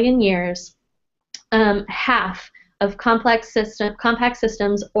billion years, half of compact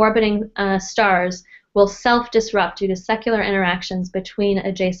systems orbiting stars will self-disrupt due to secular interactions between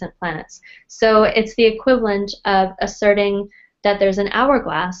adjacent planets. So it's the equivalent of asserting that there's an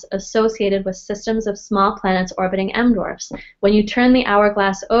hourglass associated with systems of small planets orbiting M-dwarfs. When you turn the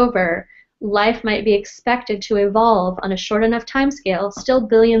hourglass over, life might be expected to evolve on a short enough time scale, still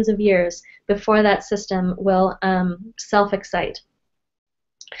billions of years, before that system will self-excite.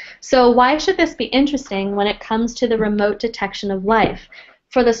 So why should this be interesting when it comes to the remote detection of life?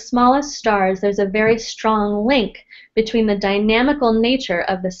 For the smallest stars, there's a very strong link between the dynamical nature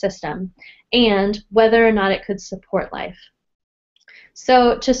of the system and whether or not it could support life.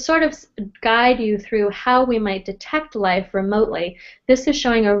 So to sort of guide you through how we might detect life remotely, this is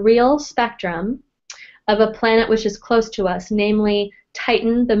showing a real spectrum of a planet which is close to us, namely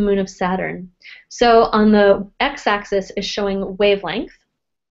Titan, the moon of Saturn. So on the x-axis is showing wavelength,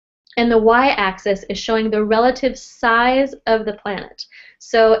 And the y-axis is showing the relative size of the planet.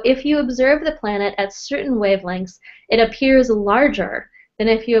 So if you observe the planet at certain wavelengths, it appears larger than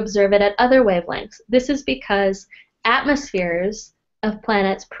if you observe it at other wavelengths. This is because atmospheres of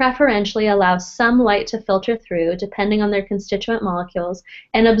planets preferentially allow some light to filter through, depending on their constituent molecules,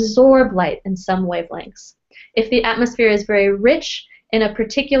 and absorb light in some wavelengths. If the atmosphere is very rich in a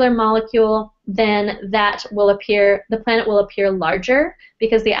particular molecule, then the planet will appear larger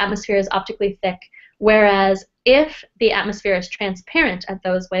because the atmosphere is optically thick, whereas if the atmosphere is transparent at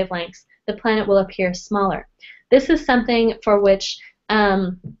those wavelengths, the planet will appear smaller. This is something for which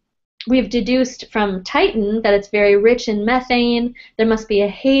we've deduced from Titan that it's very rich in methane. There must be a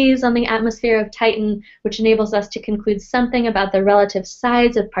haze on the atmosphere of Titan, which enables us to conclude something about the relative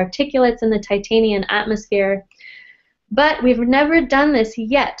size of particulates in the Titanian atmosphere. But we've never done this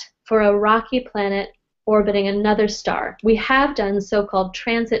yet for a rocky planet orbiting another star. We have done so-called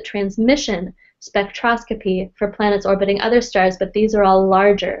transit transmission spectroscopy for planets orbiting other stars, but these are all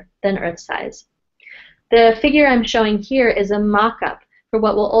larger than Earth size. The figure I'm showing here is a mock-up for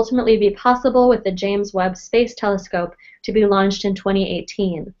what will ultimately be possible with the James Webb Space Telescope to be launched in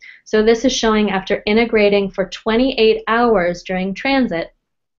 2018. So this is showing after integrating for 28 hours during transit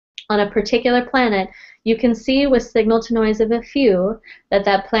on a particular planet, you can see with signal to noise of a few that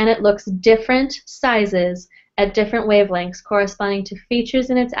that planet looks different sizes at different wavelengths corresponding to features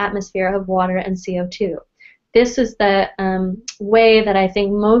in its atmosphere of water and CO2. This is the way that I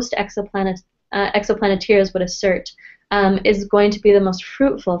think most exoplanetarians would assert is going to be the most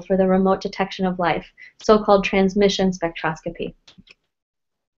fruitful for the remote detection of life, so-called transmission spectroscopy.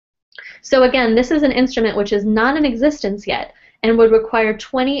 So again, this is an instrument which is not in existence yet and would require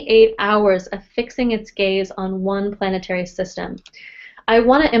 28 hours of fixing its gaze on one planetary system. I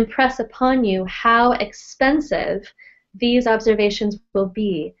want to impress upon you how expensive these observations will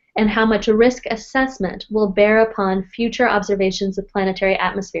be and how much risk assessment will bear upon future observations of planetary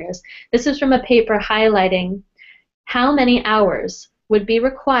atmospheres. This is from a paper highlighting how many hours would be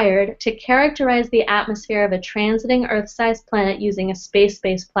required to characterize the atmosphere of a transiting Earth-sized planet using a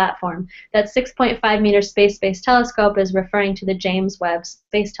space-based platform. That 6.5 meter space-based telescope is referring to the James Webb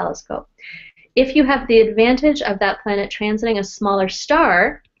Space Telescope. If you have the advantage of that planet transiting a smaller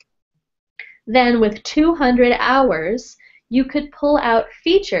star, then with 200 hours, you could pull out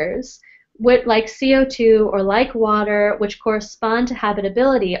features like CO2 or like water, which correspond to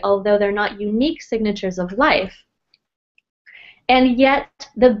habitability, although they're not unique signatures of life. And yet,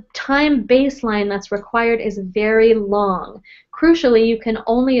 the time baseline that's required is very long. Crucially, you can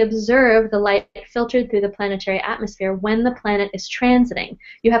only observe the light filtered through the planetary atmosphere when the planet is transiting.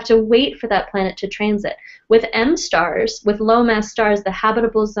 You have to wait for that planet to transit. With M stars, with low-mass stars, the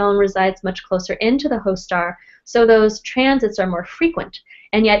habitable zone resides much closer into the host star, so those transits are more frequent.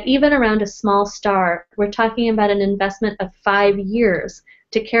 And yet, even around a small star, we're talking about an investment of 5 years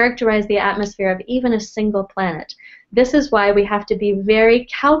to characterize the atmosphere of even a single planet. This is why we have to be very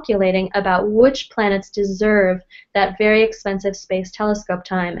calculating about which planets deserve that very expensive space telescope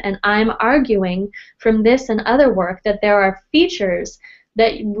time. And I'm arguing from this and other work that there are features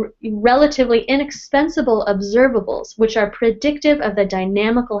that relatively inexpensible observables which are predictive of the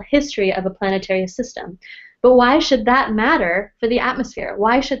dynamical history of a planetary system. But why should that matter for the atmosphere?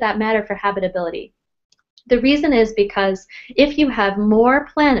 Why should that matter for habitability? The reason is because if you have more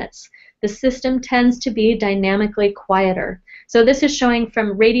planets, the system tends to be dynamically quieter. So this is showing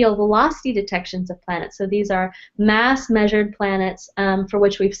from radial velocity detections of planets. So these are mass-measured planets for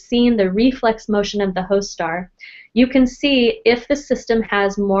which we've seen the reflex motion of the host star. You can see if the system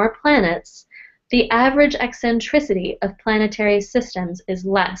has more planets, the average eccentricity of planetary systems is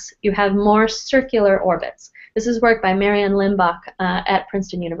less. You have more circular orbits. This is work by Marianne Limbach at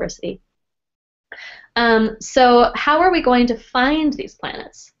Princeton University. So how are we going to find these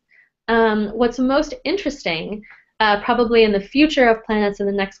planets? What's most interesting, probably in the future of planets in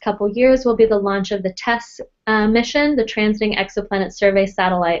the next couple years, will be the launch of the TESS mission, the Transiting Exoplanet Survey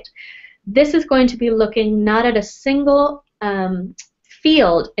Satellite. This is going to be looking not at a single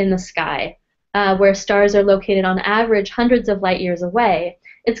field in the sky, where stars are located on average hundreds of light years away.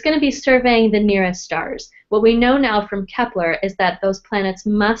 It's going to be surveying the nearest stars. What we know now from Kepler is that those planets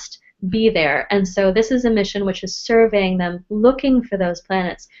must be there, and so this is a mission which is surveying them, looking for those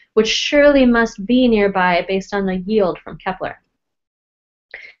planets, which surely must be nearby based on the yield from Kepler.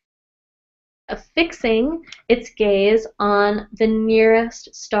 Fixing its gaze on the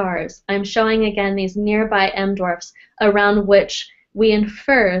nearest stars. I'm showing again these nearby M dwarfs around which we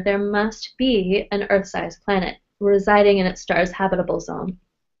infer there must be an Earth-sized planet residing in its star's habitable zone.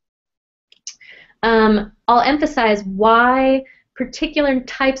 I'll emphasize why particular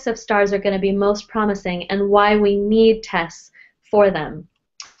types of stars are going to be most promising and why we need tests for them.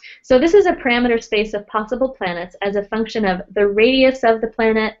 So this is a parameter space of possible planets as a function of the radius of the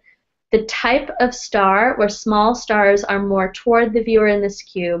planet, the type of star, where small stars are more toward the viewer in this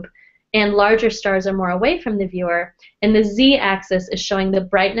cube, and larger stars are more away from the viewer. And the z-axis is showing the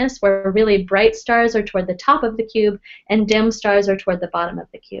brightness, where really bright stars are toward the top of the cube and dim stars are toward the bottom of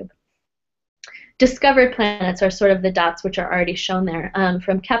the cube. Discovered planets are sort of the dots which are already shown there,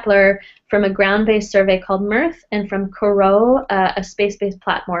 from Kepler, from a ground-based survey called MERTH, and from Corot, a space-based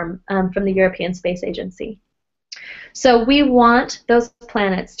platform from the European Space Agency. So we want those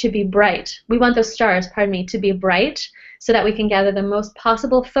planets to be bright. We want those stars, pardon me, to be bright so that we can gather the most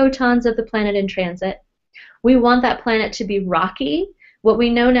possible photons of the planet in transit. We want that planet to be rocky. What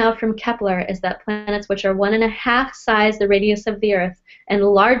we know now from Kepler is that planets which are 1.5 size the radius of the Earth and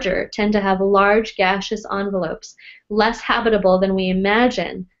larger tend to have large gaseous envelopes, less habitable than we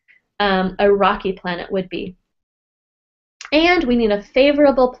imagine a rocky planet would be. And we need a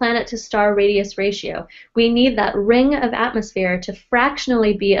favorable planet-to-star radius ratio. We need that ring of atmosphere to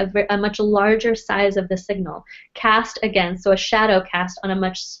fractionally be a much larger size of the signal, cast against, so a shadow cast on a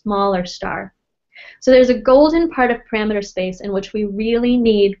much smaller star. So there's a golden part of parameter space in which we really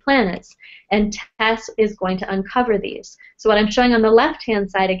need planets, and TESS is going to uncover these. So what I'm showing on the left-hand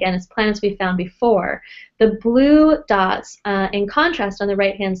side, again, is planets we found before. The blue dots, in contrast on the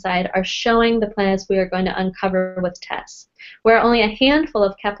right-hand side, are showing the planets we are going to uncover with TESS. Where only a handful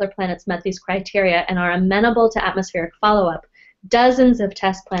of Kepler planets met these criteria and are amenable to atmospheric follow-up, dozens of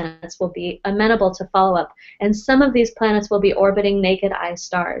TESS planets will be amenable to follow-up, and some of these planets will be orbiting naked-eye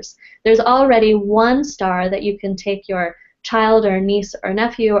stars. There's already one star that you can take your child or niece or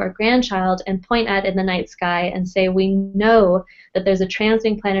nephew or grandchild and point at in the night sky and say, we know that there's a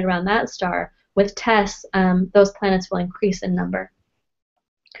transiting planet around that star. With TESS, those planets will increase in number.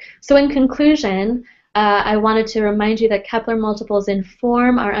 So in conclusion, I wanted to remind you that Kepler multiples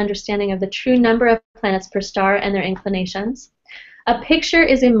inform our understanding of the true number of planets per star and their inclinations. A picture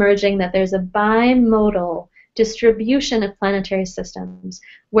is emerging that there's a bimodal distribution of planetary systems,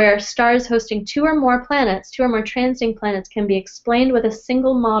 where stars hosting 2 or more planets, 2 or more transiting planets, can be explained with a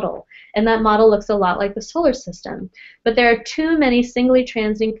single model, and that model looks a lot like the solar system. But there are too many singly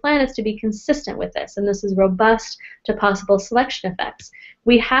transiting planets to be consistent with this, and this is robust to possible selection effects.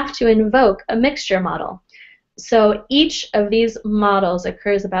 We have to invoke a mixture model. So each of these models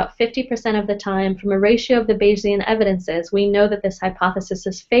occurs about 50% of the time. From a ratio of the Bayesian evidences, we know that this hypothesis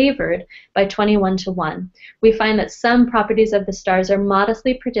is favored by 21:1. We find that some properties of the stars are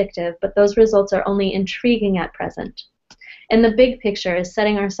modestly predictive, but those results are only intriguing at present. And the big picture is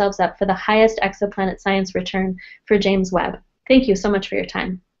setting ourselves up for the highest exoplanet science return for James Webb. Thank you so much for your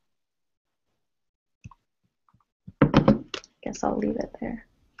time. Guess I'll leave it there.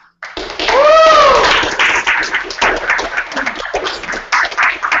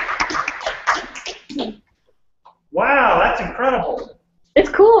 Wow, that's incredible. It's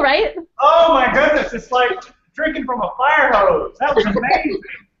cool, right? Oh my goodness, it's like drinking from a fire hose. That was amazing.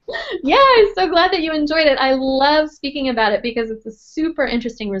 Yeah, I'm so glad that you enjoyed it. I love speaking about it because it's a super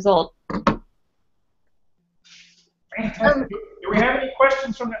interesting result. Fantastic. Do we have any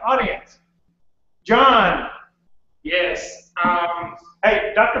questions from the audience? John. Yes.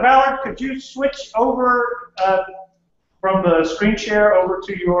 Hey, Dr. Ballard, could you switch over from the screen share over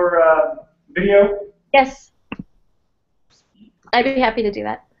to your video? Yes. I'd be happy to do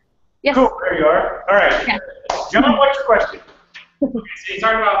that. Yes. Cool, there you are. All right. Yeah. John, what's your question? Okay, so you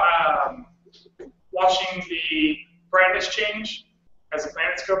talked about watching the brightness change as the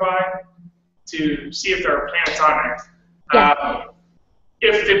planets go by to see if there are planets on it. Yeah.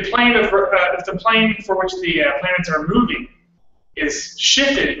 If the plane for which the planets are moving is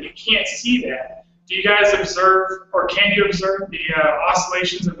shifted and you can't see that, do you guys observe, or can you observe the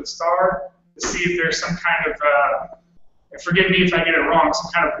oscillations of the star to see if there's some kind of, forgive me if I get it wrong,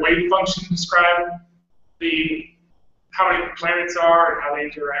 some kind of wave function to describe how many planets are and how they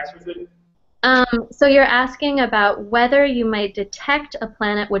interact with it? So you're asking about whether you might detect a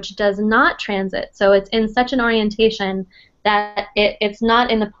planet which does not transit. So it's in such an orientation that it's not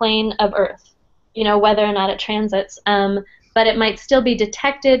in the plane of Earth, you know, whether or not it transits, but it might still be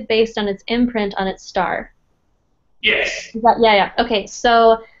detected based on its imprint on its star. Yes. Yeah. Okay,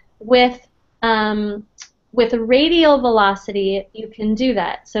 so with radial velocity, you can do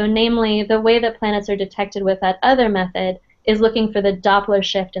that. So namely, the way that planets are detected with that other method is looking for the Doppler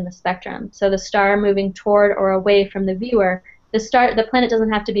shift in the spectrum. So the star moving toward or away from the viewer, the planet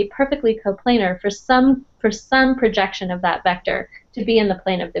doesn't have to be perfectly coplanar for some projection of that vector to be in the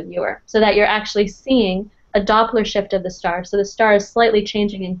plane of the viewer, so that you're actually seeing a Doppler shift of the star. So the star is slightly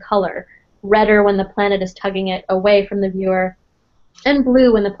changing in color, redder when the planet is tugging it away from the viewer, and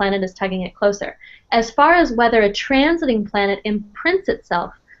blue when the planet is tugging it closer. As far as whether a transiting planet imprints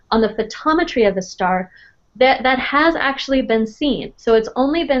itself on the photometry of the star, that has actually been seen. So it's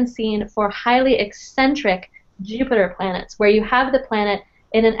only been seen for highly eccentric Jupiter planets, where you have the planet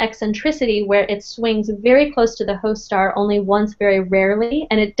in an eccentricity where it swings very close to the host star only once very rarely,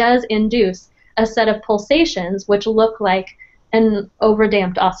 and it does induce a set of pulsations which look like an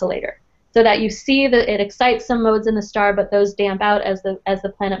overdamped oscillator. So that you see that it excites some modes in the star, but those damp out as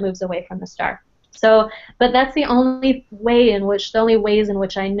the planet moves away from the star. So, but that's the only ways in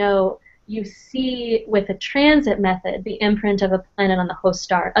which I know you see with a transit method the imprint of a planet on the host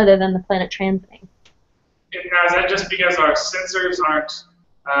star, other than the planet transiting. Now, is that just because our sensors aren't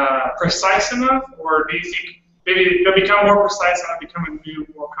precise enough, or do you think maybe they'll become more precise and become a new,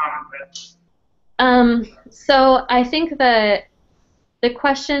 more common method? So I think that the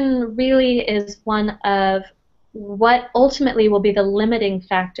question really is one of what ultimately will be the limiting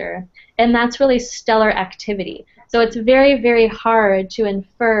factor, and that's really stellar activity. So it's very, very hard to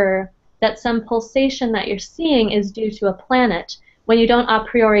infer that some pulsation that you're seeing is due to a planet when you don't a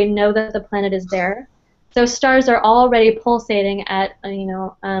priori know that the planet is there. So stars are already pulsating at,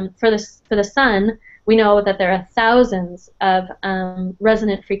 for the sun, we know that there are thousands of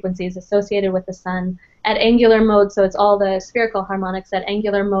resonant frequencies associated with the sun at angular modes, so it's all the spherical harmonics at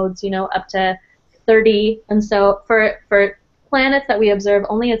angular modes, up to 30. And so for planets that we observe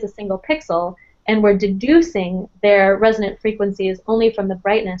only as a single pixel, and we're deducing their resonant frequencies only from the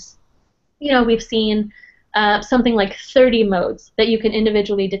brightness, we've seen something like 30 modes that you can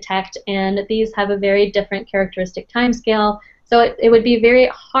individually detect, and these have a very different characteristic timescale. So it would be very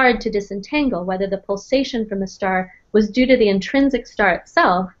hard to disentangle whether the pulsation from the star was due to the intrinsic star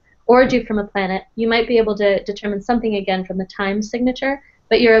itself or due from a planet. You might be able to determine something again from the time signature,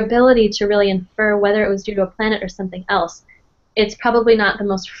 but your ability to really infer whether it was due to a planet or something else, it's probably not the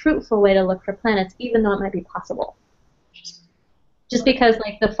most fruitful way to look for planets, even though it might be possible. Just because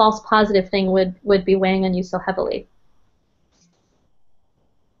the false positive thing would be weighing on you so heavily.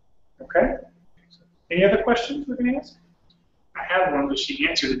 Okay. Any other questions we can ask? I had one, but she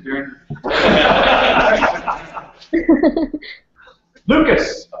answered it during.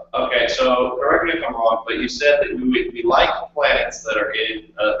 Lucas. Okay, so correct me if I'm wrong, but you said that we like planets that are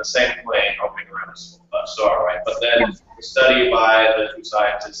in the same plane orbiting around a star, right? But then the study by the two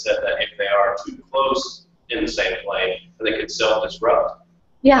scientists said that if they are too close in the same plane, they could self-disrupt.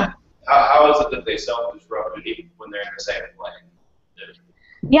 Yeah. How is it that they self-disrupt when they're in the same plane?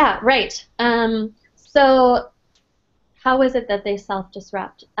 Yeah, right. So how is it that they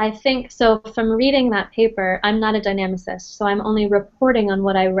self-disrupt? I think, so from reading that paper, I'm not a dynamicist, so I'm only reporting on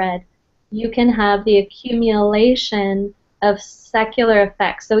what I read. You can have the accumulation of secular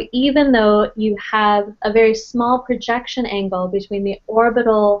effects. So even though you have a very small projection angle between the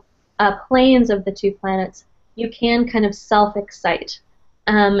orbital planes of the two planets, you can kind of self-excite.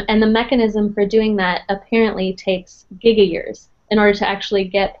 And the mechanism for doing that apparently takes gigayears in order to actually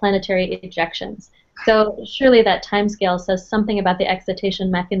get planetary ejections. So surely that timescale says something about the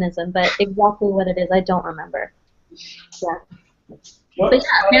excitation mechanism, but exactly what it is, I don't remember. Yeah. But yeah,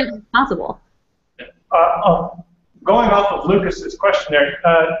 apparently it's possible. Going off of Lucas's question there,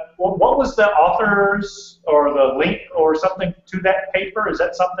 what was the authors or the link or something to that paper? Is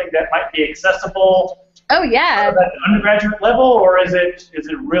that something that might be accessible? Oh yeah. At the undergraduate level, or is it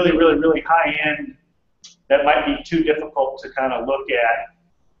really, really, really high end that might be too difficult to kind of look at?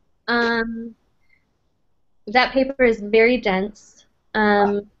 That paper is very dense,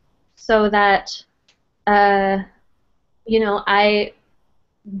 so that I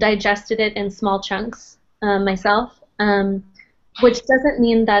digested it in small chunks myself, which doesn't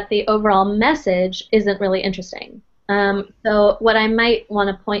mean that the overall message isn't really interesting. So what I might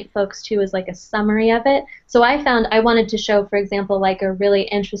want to point folks to is like a summary of it. So I wanted to show, for example, like a really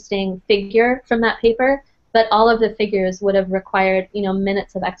interesting figure from that paper, but all of the figures would have required,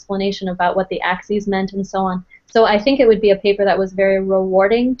 minutes of explanation about what the axes meant and so on. So I think it would be a paper that was very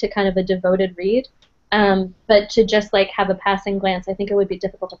rewarding to kind of a devoted read, but to just have a passing glance, I think it would be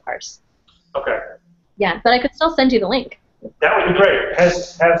difficult to parse. Okay. Yeah, but I could still send you the link. That would be great.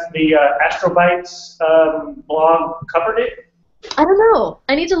 Has the Astrobytes blog covered it? I don't know.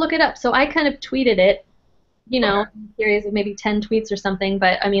 I need to look it up. So I kind of tweeted it, a series of maybe 10 tweets or something,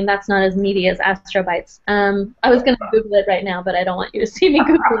 but I mean, that's not as meaty as Astrobytes. I was going to Google it right now, but I don't want you to see me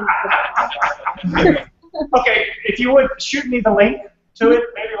Googling it. Okay, if you would shoot me the link to it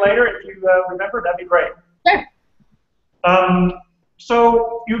maybe later, if you remember, that'd be great. Sure.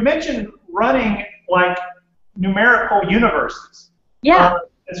 So you mentioned running numerical universes. Yeah.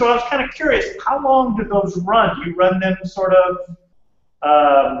 And so I was kind of curious, how long do those run? Do you run them sort of,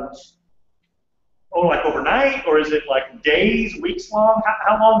 like overnight, or is it like days, weeks long?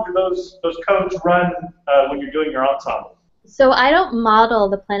 How long do those codes run when you're doing your ensemble? So I don't model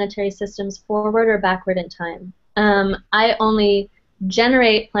the planetary systems forward or backward in time. I only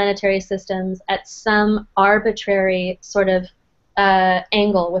generate planetary systems at some arbitrary sort of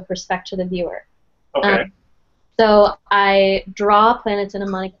angle with respect to the viewer. Okay. So I draw planets in a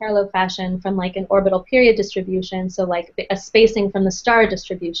Monte Carlo fashion from like an orbital period distribution, so like a spacing from the star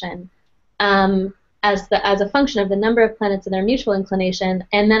distribution, as a function of the number of planets and their mutual inclination,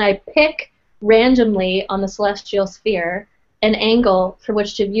 and then I pick randomly on the celestial sphere an angle for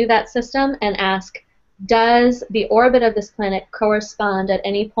which to view that system and ask, does the orbit of this planet correspond at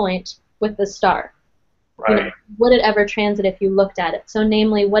any point with the star? Right. You know, would it ever transit if you looked at it? So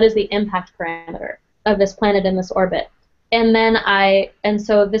namely, what is the impact parameter of this planet in this orbit? And then I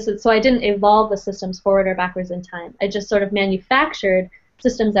didn't evolve the systems forward or backwards in time. I just sort of manufactured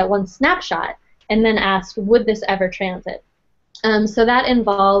systems at one snapshot and then asked, would this ever transit? So that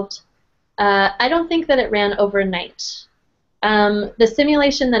involved, I don't think that it ran overnight. The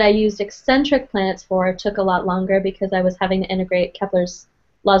simulation that I used eccentric planets for took a lot longer because I was having to integrate Kepler's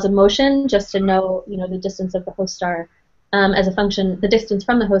laws of motion just to know, the distance of the host star as a function, the distance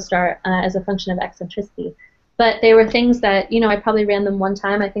from the host star as a function of eccentricity. But they were things that, I probably ran them one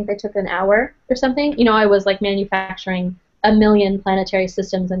time. I think they took an hour or something. I was like manufacturing 1 million planetary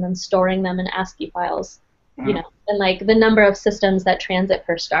systems and then storing them in ASCII files, and like the number of systems that transit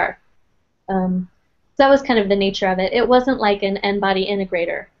per star. So that was kind of the nature of it. It wasn't like an n-body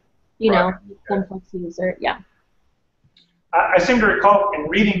integrator, Right. some folks use, or yeah. I seem to recall in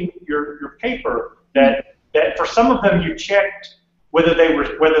reading your paper that for some of them you checked whether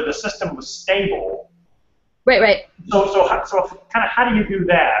the system was stable. Right. So kind of how do you do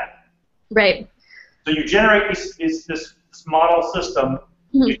that? Right. So you generate this model system.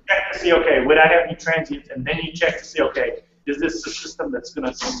 Mm-hmm. You check to see, okay, would I have any transients, and then you check to see, okay, is this a system that's going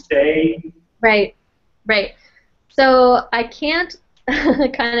to stay? Right. So I can't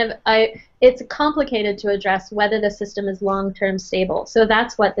it's complicated to address whether the system is long-term stable. So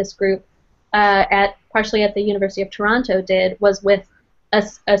that's what this group partially at the University of Toronto did, was with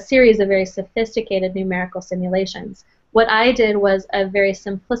a series of very sophisticated numerical simulations. What I did was a very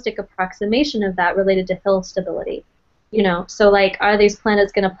simplistic approximation of that related to Hill stability. So like, are these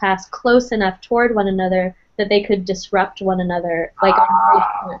planets going to pass close enough toward one another that they could disrupt one another, like on a very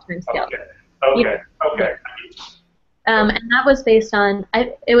short time scale? Okay. And that was based on,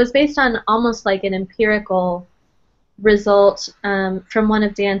 it was based on almost like an empirical result from one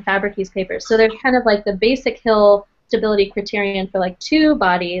of Dan Fabricki's papers. So there's kind of like the basic Hill stability criterion for like 2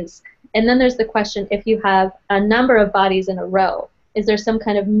 bodies, and then there's the question, if you have a number of bodies in a row, is there some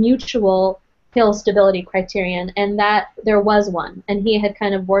kind of mutual Hill stability criterion? And that there was one, and he had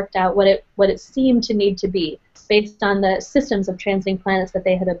kind of worked out what it seemed to need to be based on the systems of transiting planets that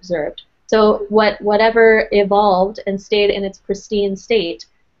they had observed. So whatever evolved and stayed in its pristine state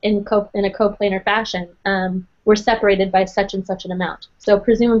in a coplanar fashion were separated by such and such an amount. So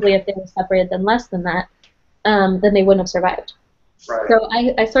presumably if they were separated than less than that, then they wouldn't have survived. Right. So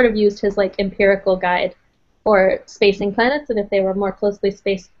I sort of used his like empirical guide for spacing planets, and if they were more closely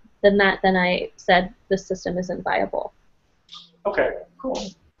spaced than that, then I said this system isn't viable. Okay, cool.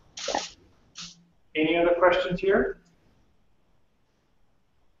 Yeah. Any other questions here?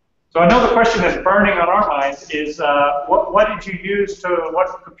 So I know the question that's burning on our minds is, what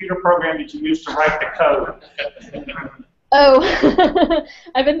computer program did you use to write the code? Oh,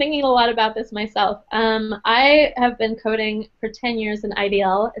 I've been thinking a lot about this myself. I have been coding for 10 years in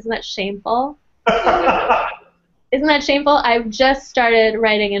IDL. Isn't that shameful? Isn't that shameful? I've just started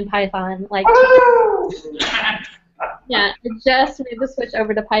writing in Python. Yeah, I just made the switch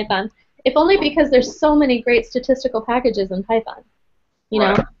over to Python. If only because there's so many great statistical packages in Python.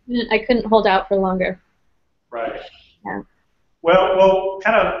 I couldn't hold out for longer. Right. Yeah. Well,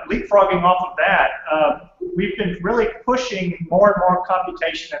 kind of leapfrogging off of that, we've been really pushing more and more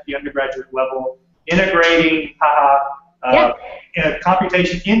computation at the undergraduate level, integrating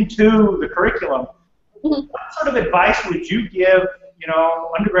computation into the curriculum. Mm-hmm. What sort of advice would you give,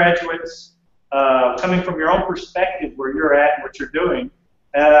 undergraduates coming from your own perspective, where you're at and what you're doing,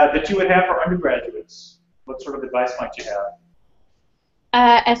 that you would have for undergraduates? What sort of advice might you have?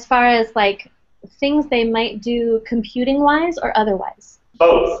 As far as like things they might do computing-wise or otherwise?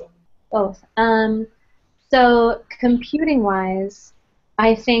 Both. Both. So computing-wise,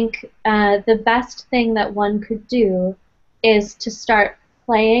 I think the best thing that one could do is to start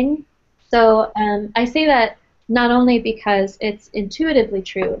playing. So I say that not only because it's intuitively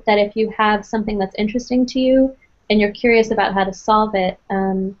true that if you have something that's interesting to you and you're curious about how to solve it,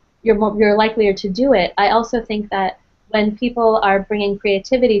 you're likelier to do it. I also think that when people are bringing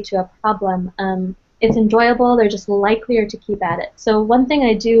creativity to a problem, it's enjoyable. They're just likelier to keep at it. So one thing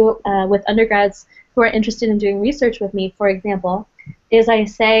I do with undergrads who are interested in doing research with me, for example, is I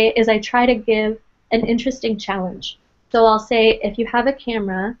try to give an interesting challenge. So I'll say, if you have a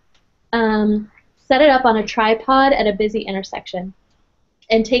camera, set it up on a tripod at a busy intersection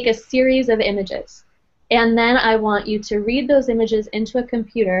and take a series of images. And then I want you to read those images into a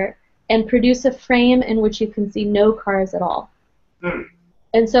computer and produce a frame in which you can see no cars at all. Mm.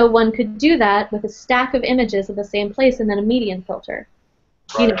 And so one could do that with a stack of images of the same place and then a median filter.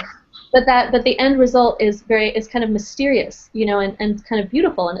 Right. You know, but the end result is kind of mysterious, you know, and kind of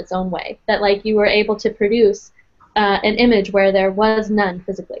beautiful in its own way. That like you were able to produce an image where there was none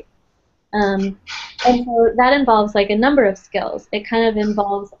physically. And so that involves like a number of skills. It kind of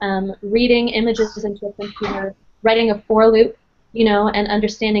involves reading images into a computer, writing a for loop, you know, and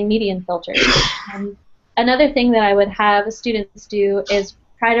understanding median filters. Another thing that I would have students do is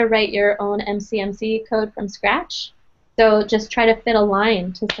try to write your own MCMC code from scratch. So just try to fit a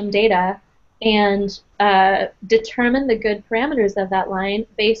line to some data and determine the good parameters of that line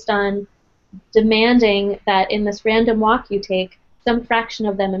based on demanding that in this random walk you take, some fraction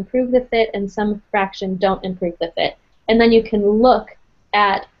of them improve the fit and some fraction don't improve the fit. And then you can look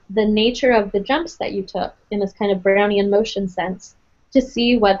at the nature of the jumps that you took in this kind of Brownian motion sense to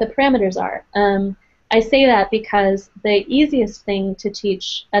see what the parameters are. I say that because the easiest thing to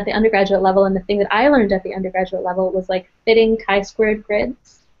teach at the undergraduate level, and the thing that I learned at the undergraduate level, was like fitting chi-squared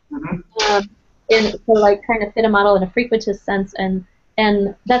grids. So like trying to fit a model in a frequentist sense, and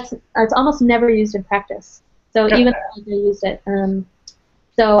it's almost never used in practice. So even if I used it,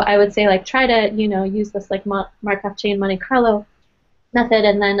 so I would say like try to use this like Markov chain Monte Carlo method,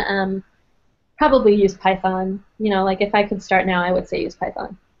 and then probably use Python. Like if I could start now, I would say use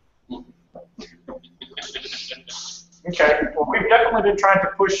Python. Okay, well, we've definitely been trying to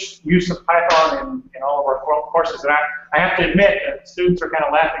push use of Python in all of our courses, and I have to admit that students are kind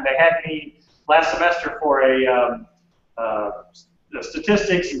of laughing. They had me last semester for a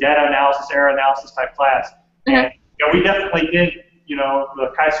statistics and data analysis, error analysis type class, and we definitely did,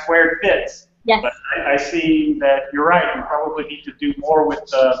 the chi-squared fits. Yes. But I see that you're right. You probably need to do more with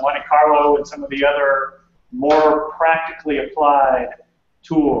Monte Carlo and some of the other more practically applied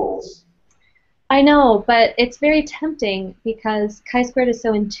tools. I know, but it's very tempting because chi-squared is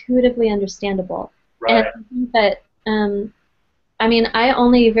so intuitively understandable. Right. And I think that, I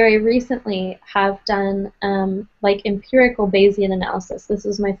only very recently have done like empirical Bayesian analysis. This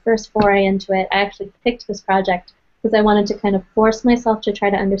was my first foray into it. I actually picked this project because I wanted to kind of force myself to try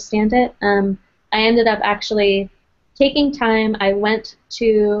to understand it. I ended up actually taking time. I went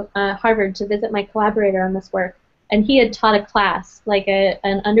to Harvard to visit my collaborator on this work. And he had taught a class, like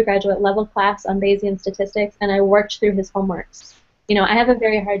an undergraduate level class on Bayesian statistics, and I worked through his homeworks. I have a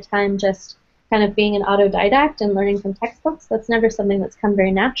very hard time just kind of being an autodidact and learning from textbooks. That's never something that's come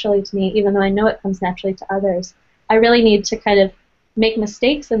very naturally to me, even though I know it comes naturally to others. I really need to kind of make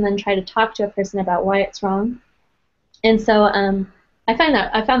mistakes and then try to talk to a person about why it's wrong. And so I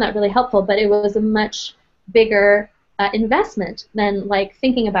found that really helpful, but it was a much bigger investment than like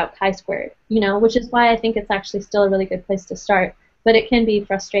thinking about chi-squared, which is why I think it's actually still a really good place to start. But it can be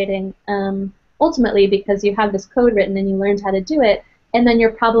frustrating ultimately because you have this code written and you learned how to do it, and then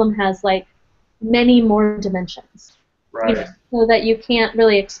your problem has like many more dimensions, right? So that you can't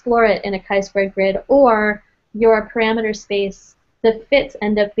really explore it in a chi-squared grid, or your parameter space, the fits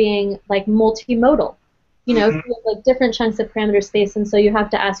end up being like multimodal, so you have, like different chunks of parameter space, and so you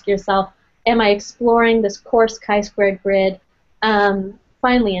have to ask yourself, am I exploring this coarse chi-squared grid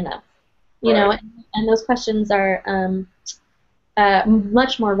finely enough? And those questions are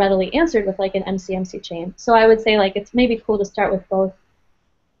much more readily answered with like an MCMC chain. So I would say like it's maybe cool to start with both.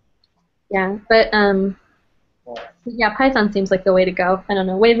 Yeah, but yeah, Python seems like the way to go. I don't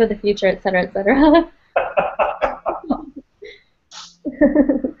know, wave of the future, et cetera, et cetera.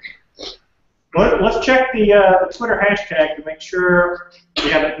 Let's check the Twitter hashtag to make sure we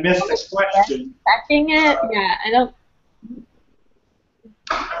haven't missed a question. Checking it? Yeah, I don't.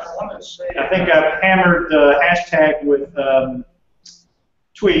 I think I've hammered the hashtag with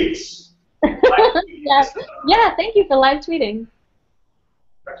tweets. Yeah, thank you for live tweeting.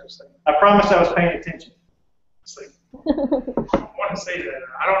 I promise I was paying attention. I want to say that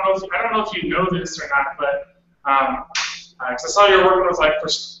I don't know if you know this or not, but because I saw you're working with like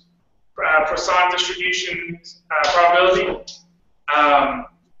Poisson distribution probability. I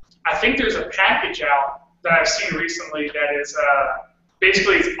think there's a package out that I've seen recently that is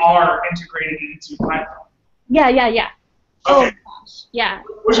basically it's R integrated into Python. Yeah. Okay. Oh gosh, yeah.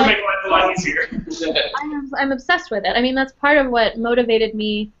 Which will make life a lot easier. I'm obsessed with it. I mean, that's part of what motivated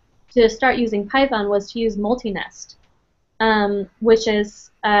me to start using Python was to use multi-nest, which is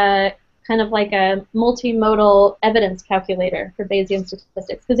kind of like a multimodal evidence calculator for Bayesian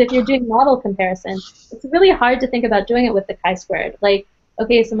statistics. Because if you're doing model comparison, it's really hard to think about doing it with the chi-squared. Like,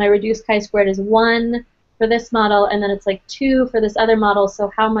 okay, so my reduced chi-squared is 1 for this model, and then it's like 2 for this other model,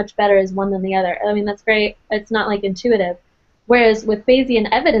 so how much better is one than the other? I mean, that's very, it's not like intuitive. Whereas with Bayesian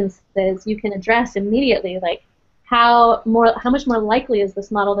evidences, you can address immediately, like, how much more likely is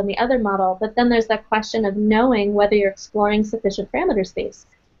this model than the other model? But then there's that question of knowing whether you're exploring sufficient parameter space.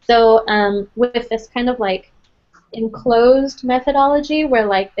 So with this kind of like enclosed methodology, where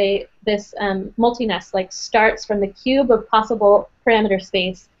like this multi-nest like starts from the cube of possible parameter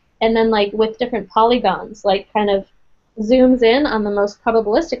space, and then like with different polygons, like kind of zooms in on the most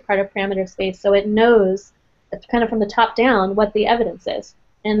probabilistic part of parameter space, so it knows kind of from the top down what the evidence is,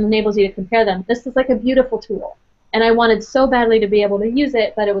 and enables you to compare them. This is like a beautiful tool. And I wanted so badly to be able to use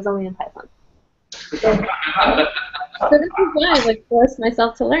it, but it was only in Python. So this is why I like forced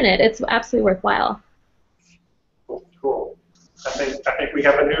myself to learn it. It's absolutely worthwhile. Cool. I think we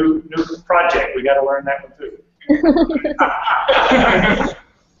have a new project. We got to learn that one too.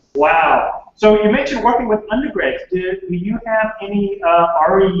 Wow. So you mentioned working with undergrads. Do you have any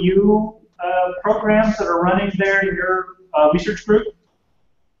REU programs that are running there in your research group?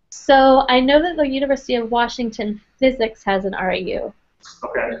 So I know that the University of Washington Physics has an REU.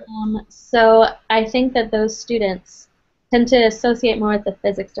 Okay. So I think that those students tend to associate more with the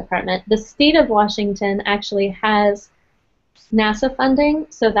physics department. The state of Washington actually has NASA funding,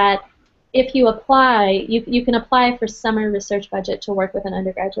 so that if you apply, you can apply for summer research budget to work with an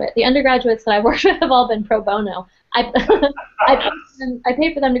undergraduate. The undergraduates that I've worked with have all been pro bono. I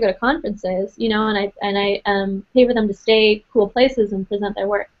pay for them to go to conferences, you know, and I pay for them to stay cool places and present their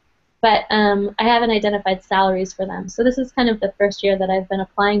work. But I haven't identified salaries for them. So this is kind of the first year that I've been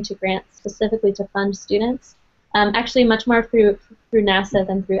applying to grants specifically to fund students. Actually, much more through NASA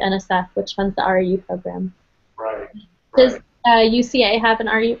than through NSF, which funds the REU program. Right. Does UCA have an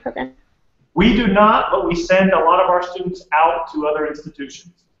REU program? We do not, but we send a lot of our students out to other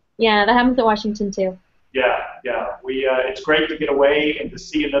institutions. Yeah, that happens at Washington too. Yeah. It's great to get away and to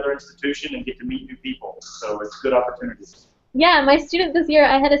see another institution and get to meet new people. So it's good opportunities. Yeah, my student this year,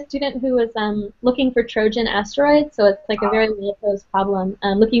 I had a student who was looking for Trojan asteroids, so it's like a very well-posed problem,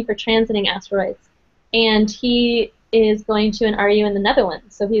 looking for transiting asteroids. And he is going to an RU in the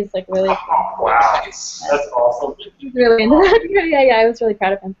Netherlands, so he's like really... Oh, wow, that's awesome. He's really into that. Yeah, I was really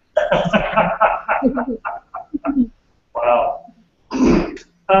proud of him. Wow.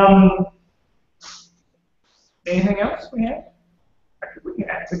 Anything else we have? We can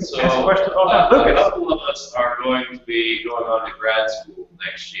ask questions all the time. A couple of us are going to be going on to grad school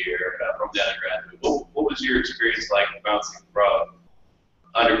next year from the undergraduate. What was your experience like bouncing from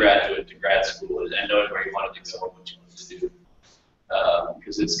undergraduate to grad school and knowing where you wanted to go and what you wanted to do?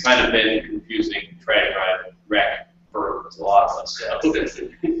 Because it's kind of been confusing trying to wreck for a lot of us.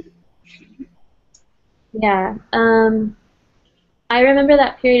 Yeah. I remember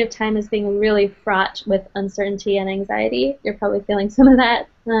that period of time as being really fraught with uncertainty and anxiety. You're probably feeling some of that.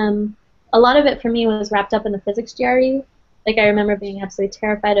 A lot of it for me was wrapped up in the physics GRE. Like, I remember being absolutely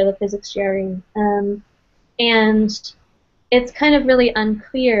terrified of the physics GRE. And it's kind of really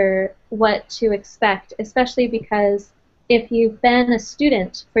unclear what to expect, especially because if you've been a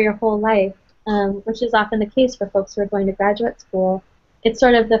student for your whole life, which is often the case for folks who are going to graduate school, it's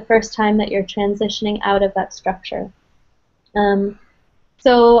sort of the first time that you're transitioning out of that structure.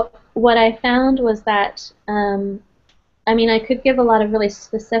 So what I found was that, I mean, I could give a lot of really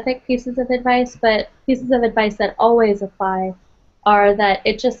specific pieces of advice, but pieces of advice that always apply are that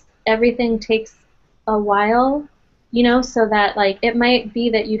everything takes a while, you know, so that, like, it might be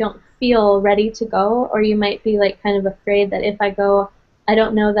that you don't feel ready to go, or you might be, like, kind of afraid that if I go, I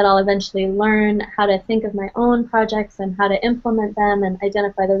don't know that I'll eventually learn how to think of my own projects and how to implement them and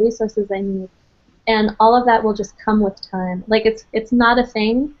identify the resources I need. And all of that will just come with time. Like, it's not a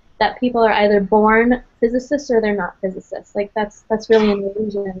thing that people are either born physicists or they're not physicists. Like, that's really an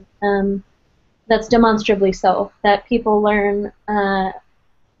illusion. That's demonstrably so. That people learn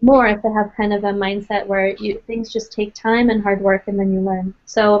more if they have kind of a mindset where things just take time and hard work and then you learn.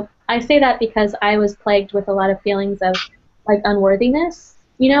 So I say that because I was plagued with a lot of feelings of, like, unworthiness,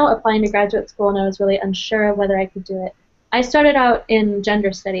 you know, applying to graduate school, and I was really unsure of whether I could do it. I started out in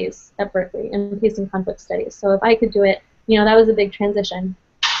gender studies at Berkeley, in peace and conflict studies, so if I could do it, you know, that was a big transition.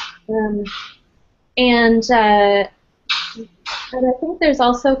 And I think there's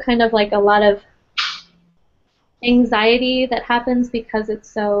also kind of like a lot of anxiety that happens because it's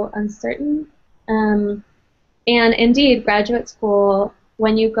so uncertain. And indeed, graduate school,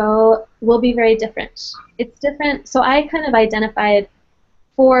 when you go, will be very different. It's different. So I kind of identified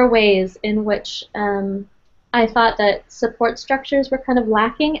 4 ways in which I thought that support structures were kind of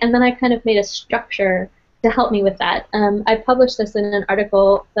lacking, and then I kind of made a structure to help me with that. I published this in an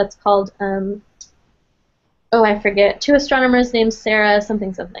article that's called, oh, I forget, 2 astronomers named Sarah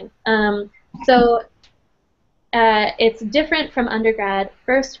something something. It's different from undergrad,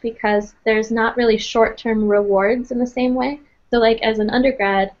 first because there's not really short-term rewards in the same way. So like as an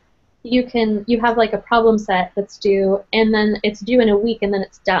undergrad, you have like a problem set that's due, and then it's due in a week, and then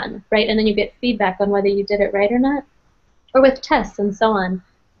it's done, right? And then you get feedback on whether you did it right or not, or with tests and so on.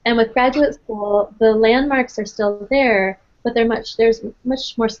 And with graduate school, the landmarks are still there, but there's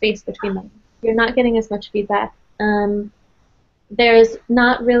much more space between them. You're not getting as much feedback. There's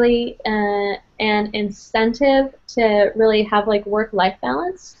not really an incentive to really have like work-life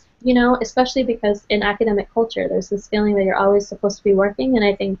balance, you know, especially because in academic culture there's this feeling that you're always supposed to be working, and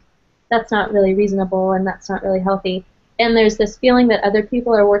I think that's not really reasonable and that's not really healthy. And there's this feeling that other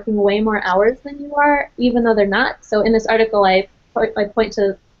people are working way more hours than you are, even though they're not. So in this article I point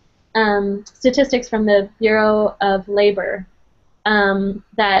to statistics from the Bureau of Labor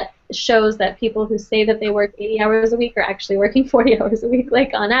that shows that people who say that they work 80 hours a week are actually working 40 hours a week,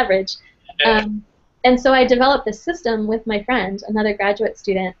 like on average. And so I developed this system with my friend, another graduate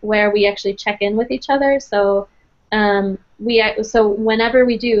student, where we actually check in with each other. So so whenever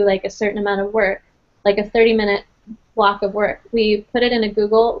we do like a certain amount of work, like a 30-minute block of work, we put it in a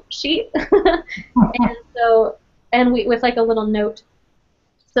Google sheet, and we with like a little note,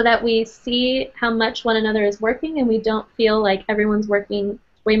 so that we see how much one another is working, and we don't feel like everyone's working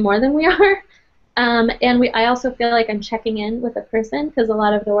way more than we are. And I also feel like I'm checking in with a person, because a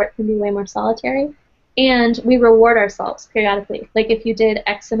lot of the work can be way more solitary. And we reward ourselves periodically. Like if you did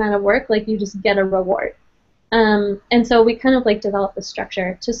X amount of work, like you just get a reward. And so we kind of like developed the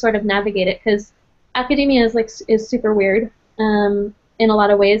structure to sort of navigate it, because academia is super weird in a lot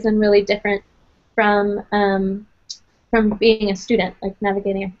of ways, and really different from being a student, like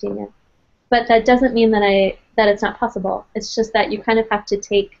navigating academia. But that doesn't mean that it's not possible. It's just that you kind of have to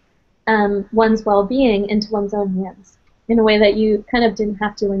take one's well-being into one's own hands in a way that you kind of didn't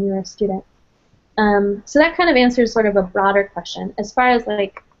have to when you were a student. So that kind of answers sort of a broader question. As far as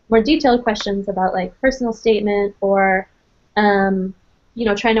like more detailed questions about like personal statement or you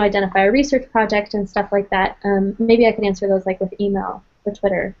know, trying to identify a research project and stuff like that, maybe I could answer those like with email or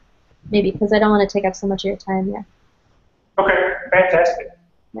Twitter, maybe, because I don't want to take up so much of your time. Yeah. Okay, fantastic.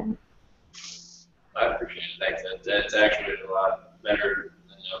 Yeah. I appreciate it. Thanks. That's actually a lot better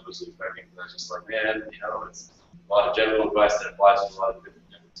than I was expecting. I was just like, man, you know, it's a lot of general advice that applies to a lot of different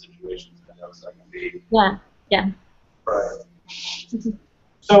situations. I know so that can be. Yeah. Yeah. Right.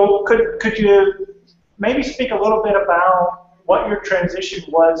 So could you maybe speak a little bit about what your transition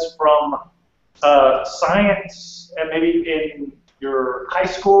was from science, and maybe in your high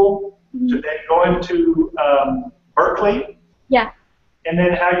school, to then going to Berkeley? Yeah. And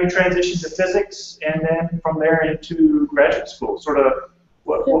then how you transitioned to physics, and then from there into graduate school. Sort of,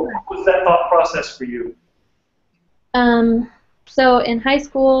 what was that thought process for you? So in high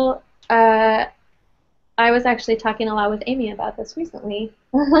school, I was actually talking a lot with Amy about this recently,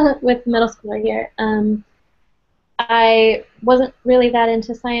 with middle schooler here. I wasn't really that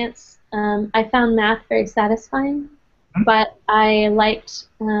into science. I found math very satisfying, but I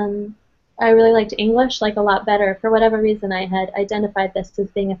really liked English like a lot better. For whatever reason, I had identified this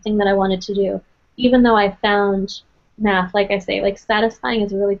as being a thing that I wanted to do, even though I found math, like I say, like satisfying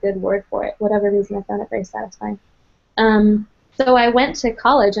is a really good word for it. Whatever reason, I found it very satisfying. So I went to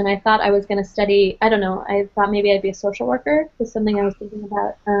college, and I thought I was going to study, I don't know, I thought maybe I'd be a social worker, was something I was thinking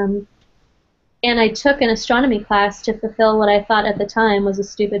about. And I took an astronomy class to fulfill what I thought at the time was a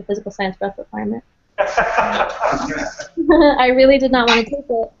stupid physical science breath requirement. I really did not want to take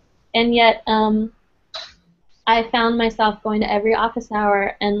it. And yet, I found myself going to every office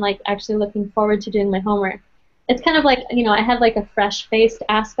hour and like actually looking forward to doing my homework. It's kind of like, you know, I had like a fresh-faced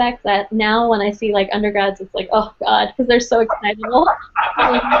aspect that now when I see like undergrads, it's like, oh God, because they're so excitable.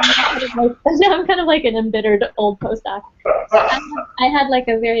 I'm kind of like an embittered old postdoc. I had like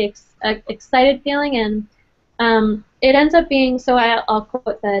a very excited feeling, and it ends up being, so I'll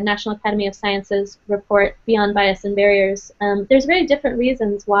quote the National Academy of Sciences report, Beyond Bias and Barriers. There's very different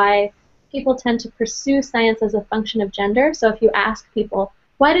reasons why people tend to pursue science as a function of gender. So if you ask people,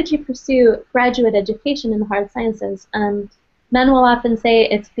 why did you pursue graduate education in the hard sciences? Men will often say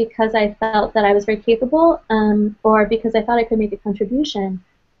it's because I felt that I was very capable, or because I thought I could make a contribution.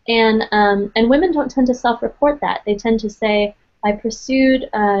 And women don't tend to self-report that. They tend to say, I pursued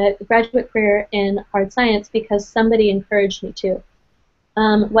a graduate career in hard science because somebody encouraged me to.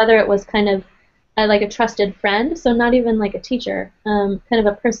 Whether it was kind of like a trusted friend, so not even like a teacher, kind of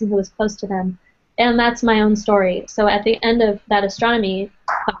a person who was close to them. And that's my own story. So at the end of that astronomy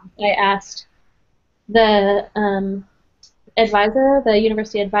class, I asked the advisor, the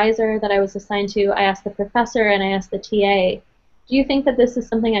university advisor that I was assigned to, I asked the professor and I asked the TA, do you think that this is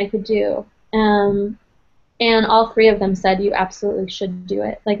something I could do? And all three of them said, you absolutely should do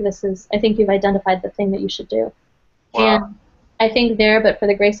it. Like, this is, I think you've identified the thing that you should do. Wow. And I think there, but for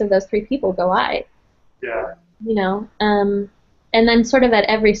the grace of those three people, go I. Yeah. You know, and then sort of at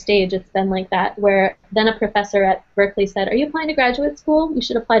every stage it's been like that, where then a professor at Berkeley said, are you applying to graduate school? You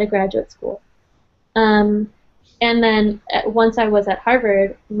should apply to graduate school. And then once I was at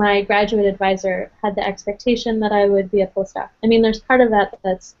Harvard, my graduate advisor had the expectation that I would be a postdoc. I mean, there's part of that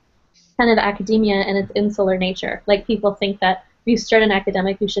that's kind of academia and its insular nature. Like, people think that if you start an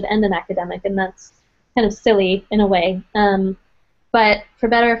academic, you should end an academic, and that's kind of silly in a way. But for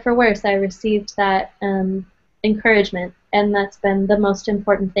better or for worse, I received that encouragement, and that's been the most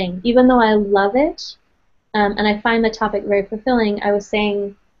important thing. Even though I love it, and I find the topic very fulfilling, I was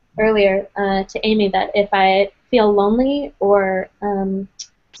saying earlier to Amy that if I feel lonely or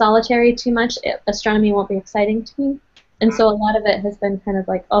solitary too much, astronomy won't be exciting to me. And so a lot of it has been kind of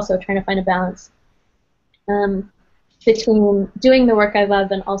like also trying to find a balance between doing the work I love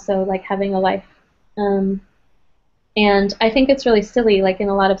and also like having a life. And I think it's really silly, like in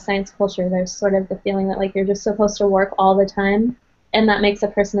a lot of science culture, there's sort of the feeling that like you're just supposed to work all the time, and that makes a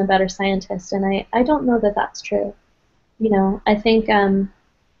person a better scientist. And I don't know that that's true. You know, I think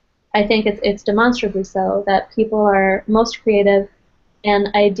it's demonstrably so that people are most creative,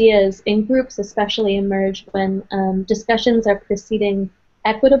 and ideas in groups especially emerge when discussions are proceeding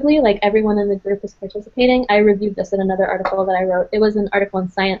equitably, like everyone in the group is participating. I reviewed this in another article that I wrote. It was an article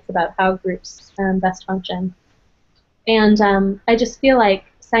in Science about how groups best function. And I just feel like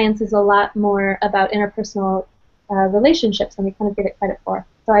science is a lot more about interpersonal relationships than we kind of give it credit for.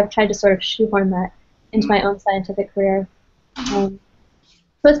 So I've tried to sort of shoehorn that into my own scientific career. So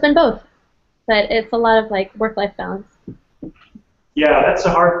it's been both, but it's a lot of like work-life balance. Yeah, that's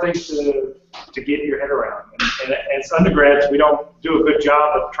a hard thing to get your head around. And as undergrads, we don't do a good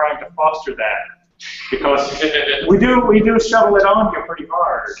job of trying to foster that, because we do shovel it on you pretty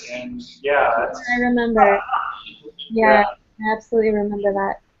hard. And yeah, I remember. Yeah, I absolutely remember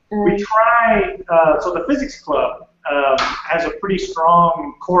that. We try. So the physics club has a pretty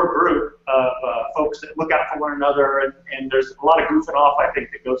strong core group of folks that look out for one another, and there's a lot of goofing off, I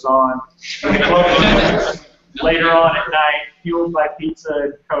think, that goes on in the club later on at night, fueled by pizza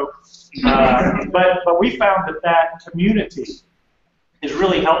and Coke. But we found that community is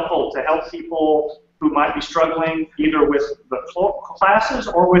really helpful to help people who might be struggling either with the classes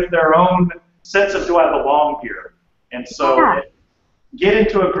or with their own sense of, do I belong here? And so get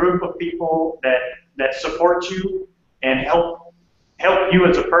into a group of people that support you and help you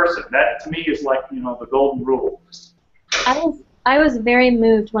as a person. That to me is like, you know, the golden rule. I was very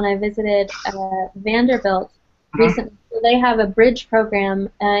moved when I visited Vanderbilt recently. They have a bridge program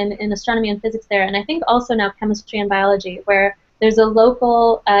in astronomy and physics there, and I think also now chemistry and biology, where there's a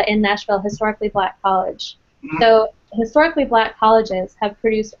local in Nashville historically black college. So historically black colleges have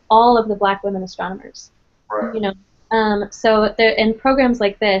produced all of the black women astronomers. Right. You know. So and programs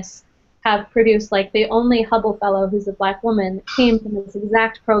like this have produced, like, the only Hubble Fellow who's a black woman came from this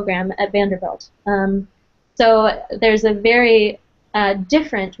exact program at Vanderbilt. So there's a very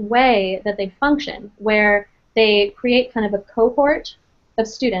different way that they function, where they create kind of a cohort of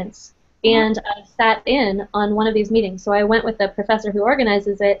students, and I sat in on one of these meetings. So I went with the professor who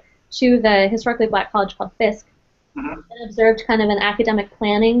organizes it to the historically black college called Fisk, and observed kind of an academic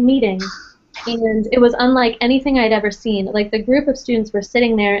planning meeting. And it was unlike anything I'd ever seen. Like, the group of students were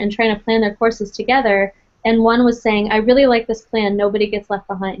sitting there and trying to plan their courses together, and one was saying, I really like this plan, nobody gets left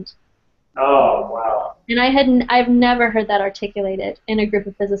behind. Oh, wow. And I've never heard that articulated in a group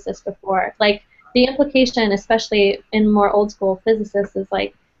of physicists before. Like, the implication, especially in more old school physicists, is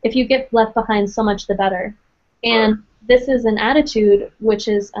like, if you get left behind, so much the better. And this is an attitude which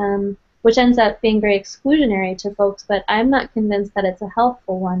is which ends up being very exclusionary to folks, but I'm not convinced that it's a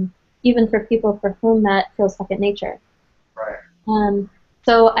helpful one, even for people for whom that feels second nature. Right.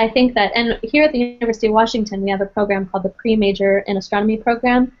 So I think that, and here at the University of Washington, we have a program called the Pre-Major in Astronomy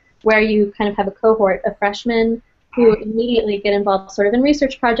program, where you kind of have a cohort of freshmen who immediately get involved sort of in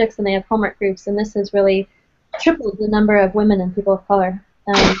research projects, and they have homework groups, and this has really tripled the number of women and people of color.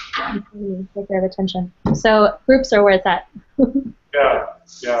 Take their attention. So groups are where it's at. Yeah,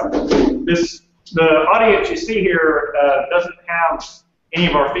 yeah. The audience you see here doesn't have any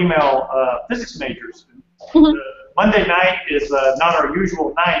of our female physics majors. Monday night is not our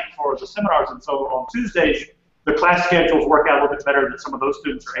usual night for the seminars, and so on Tuesdays, the class schedules work out a little bit better that some of those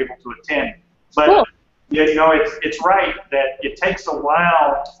students are able to attend. But cool. Yeah, you know, it's right that it takes a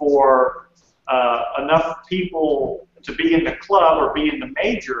while for enough people to be in the club or be in the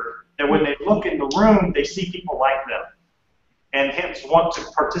major that when they look in the room, they see people like them, and hence want to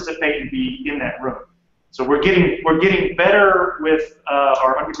participate and be in that room. So we're getting better with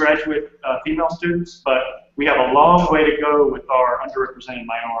our undergraduate female students, but we have a long way to go with our underrepresented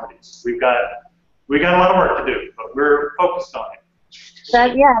minorities. We've got a lot of work to do, but we're focused on it.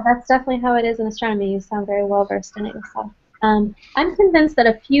 Yeah, that's definitely how it is in astronomy. You sound very well versed in it yourself. I'm convinced that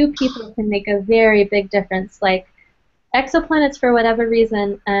a few people can make a very big difference. Like exoplanets, for whatever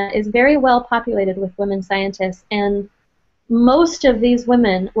reason, is very well populated with women scientists, and most of these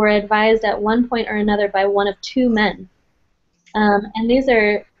women were advised at one point or another by one of two men. And these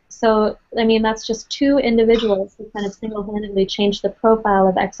are, so, I mean, that's just two individuals who kind of single-handedly changed the profile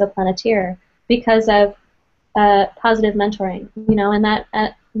of Exoplaneteer because of positive mentoring, you know, and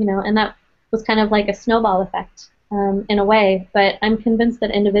that was kind of like a snowball effect in a way. But I'm convinced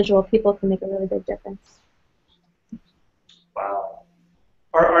that individual people can make a really big difference. Wow.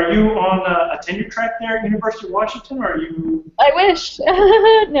 Are you on a tenure track there at University of Washington, or are you? I wish.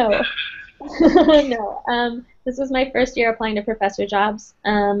 No. No. This was my first year applying to professor jobs.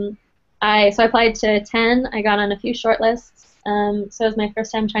 So I applied to 10. I got on a few shortlists. So it was my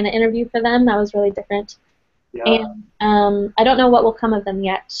first time trying to interview for them. That was really different. Yeah. And I don't know what will come of them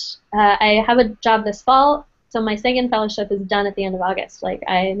yet. I have a job this fall, so my Sagan fellowship is done at the end of August. Like,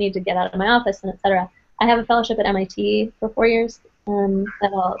 I need to get out of my office and etc. I have a fellowship at MIT for 4 years. So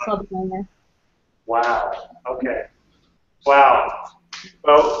I'll be going there. Wow. Okay. Well,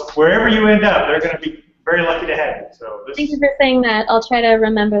 wherever you end up, they're going to be very lucky to have you. So thank you for saying that. I'll try to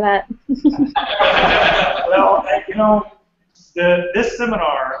remember that. Well, you know, this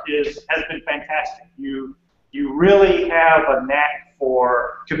seminar has been fantastic. You really have a knack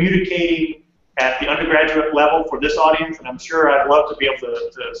for communicating at the undergraduate level for this audience, and I'm sure I'd love to be able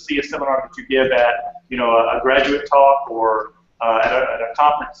to see a seminar that you give at, you know, a graduate talk or at a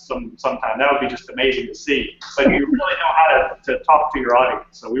conference sometime. That would be just amazing to see. But you really know how to talk to your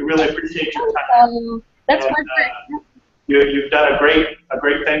audience, so we really appreciate your time. That's and, you've done a great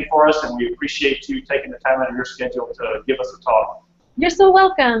thing for us, and we appreciate you taking the time out of your schedule to give us a talk. You're so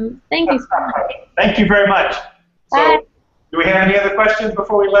welcome. Thank you so much. Thank you very much. Bye. So, do we have any other questions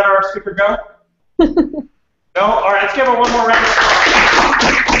before we let our speaker go? No? All right, let's give her one more round of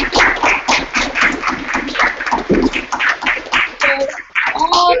applause.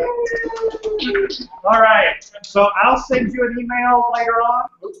 All right, so I'll send you an email later on.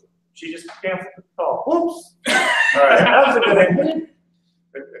 Oops, she just canceled the call. Oops. All right, that was a good ending.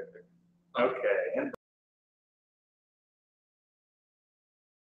 Okay.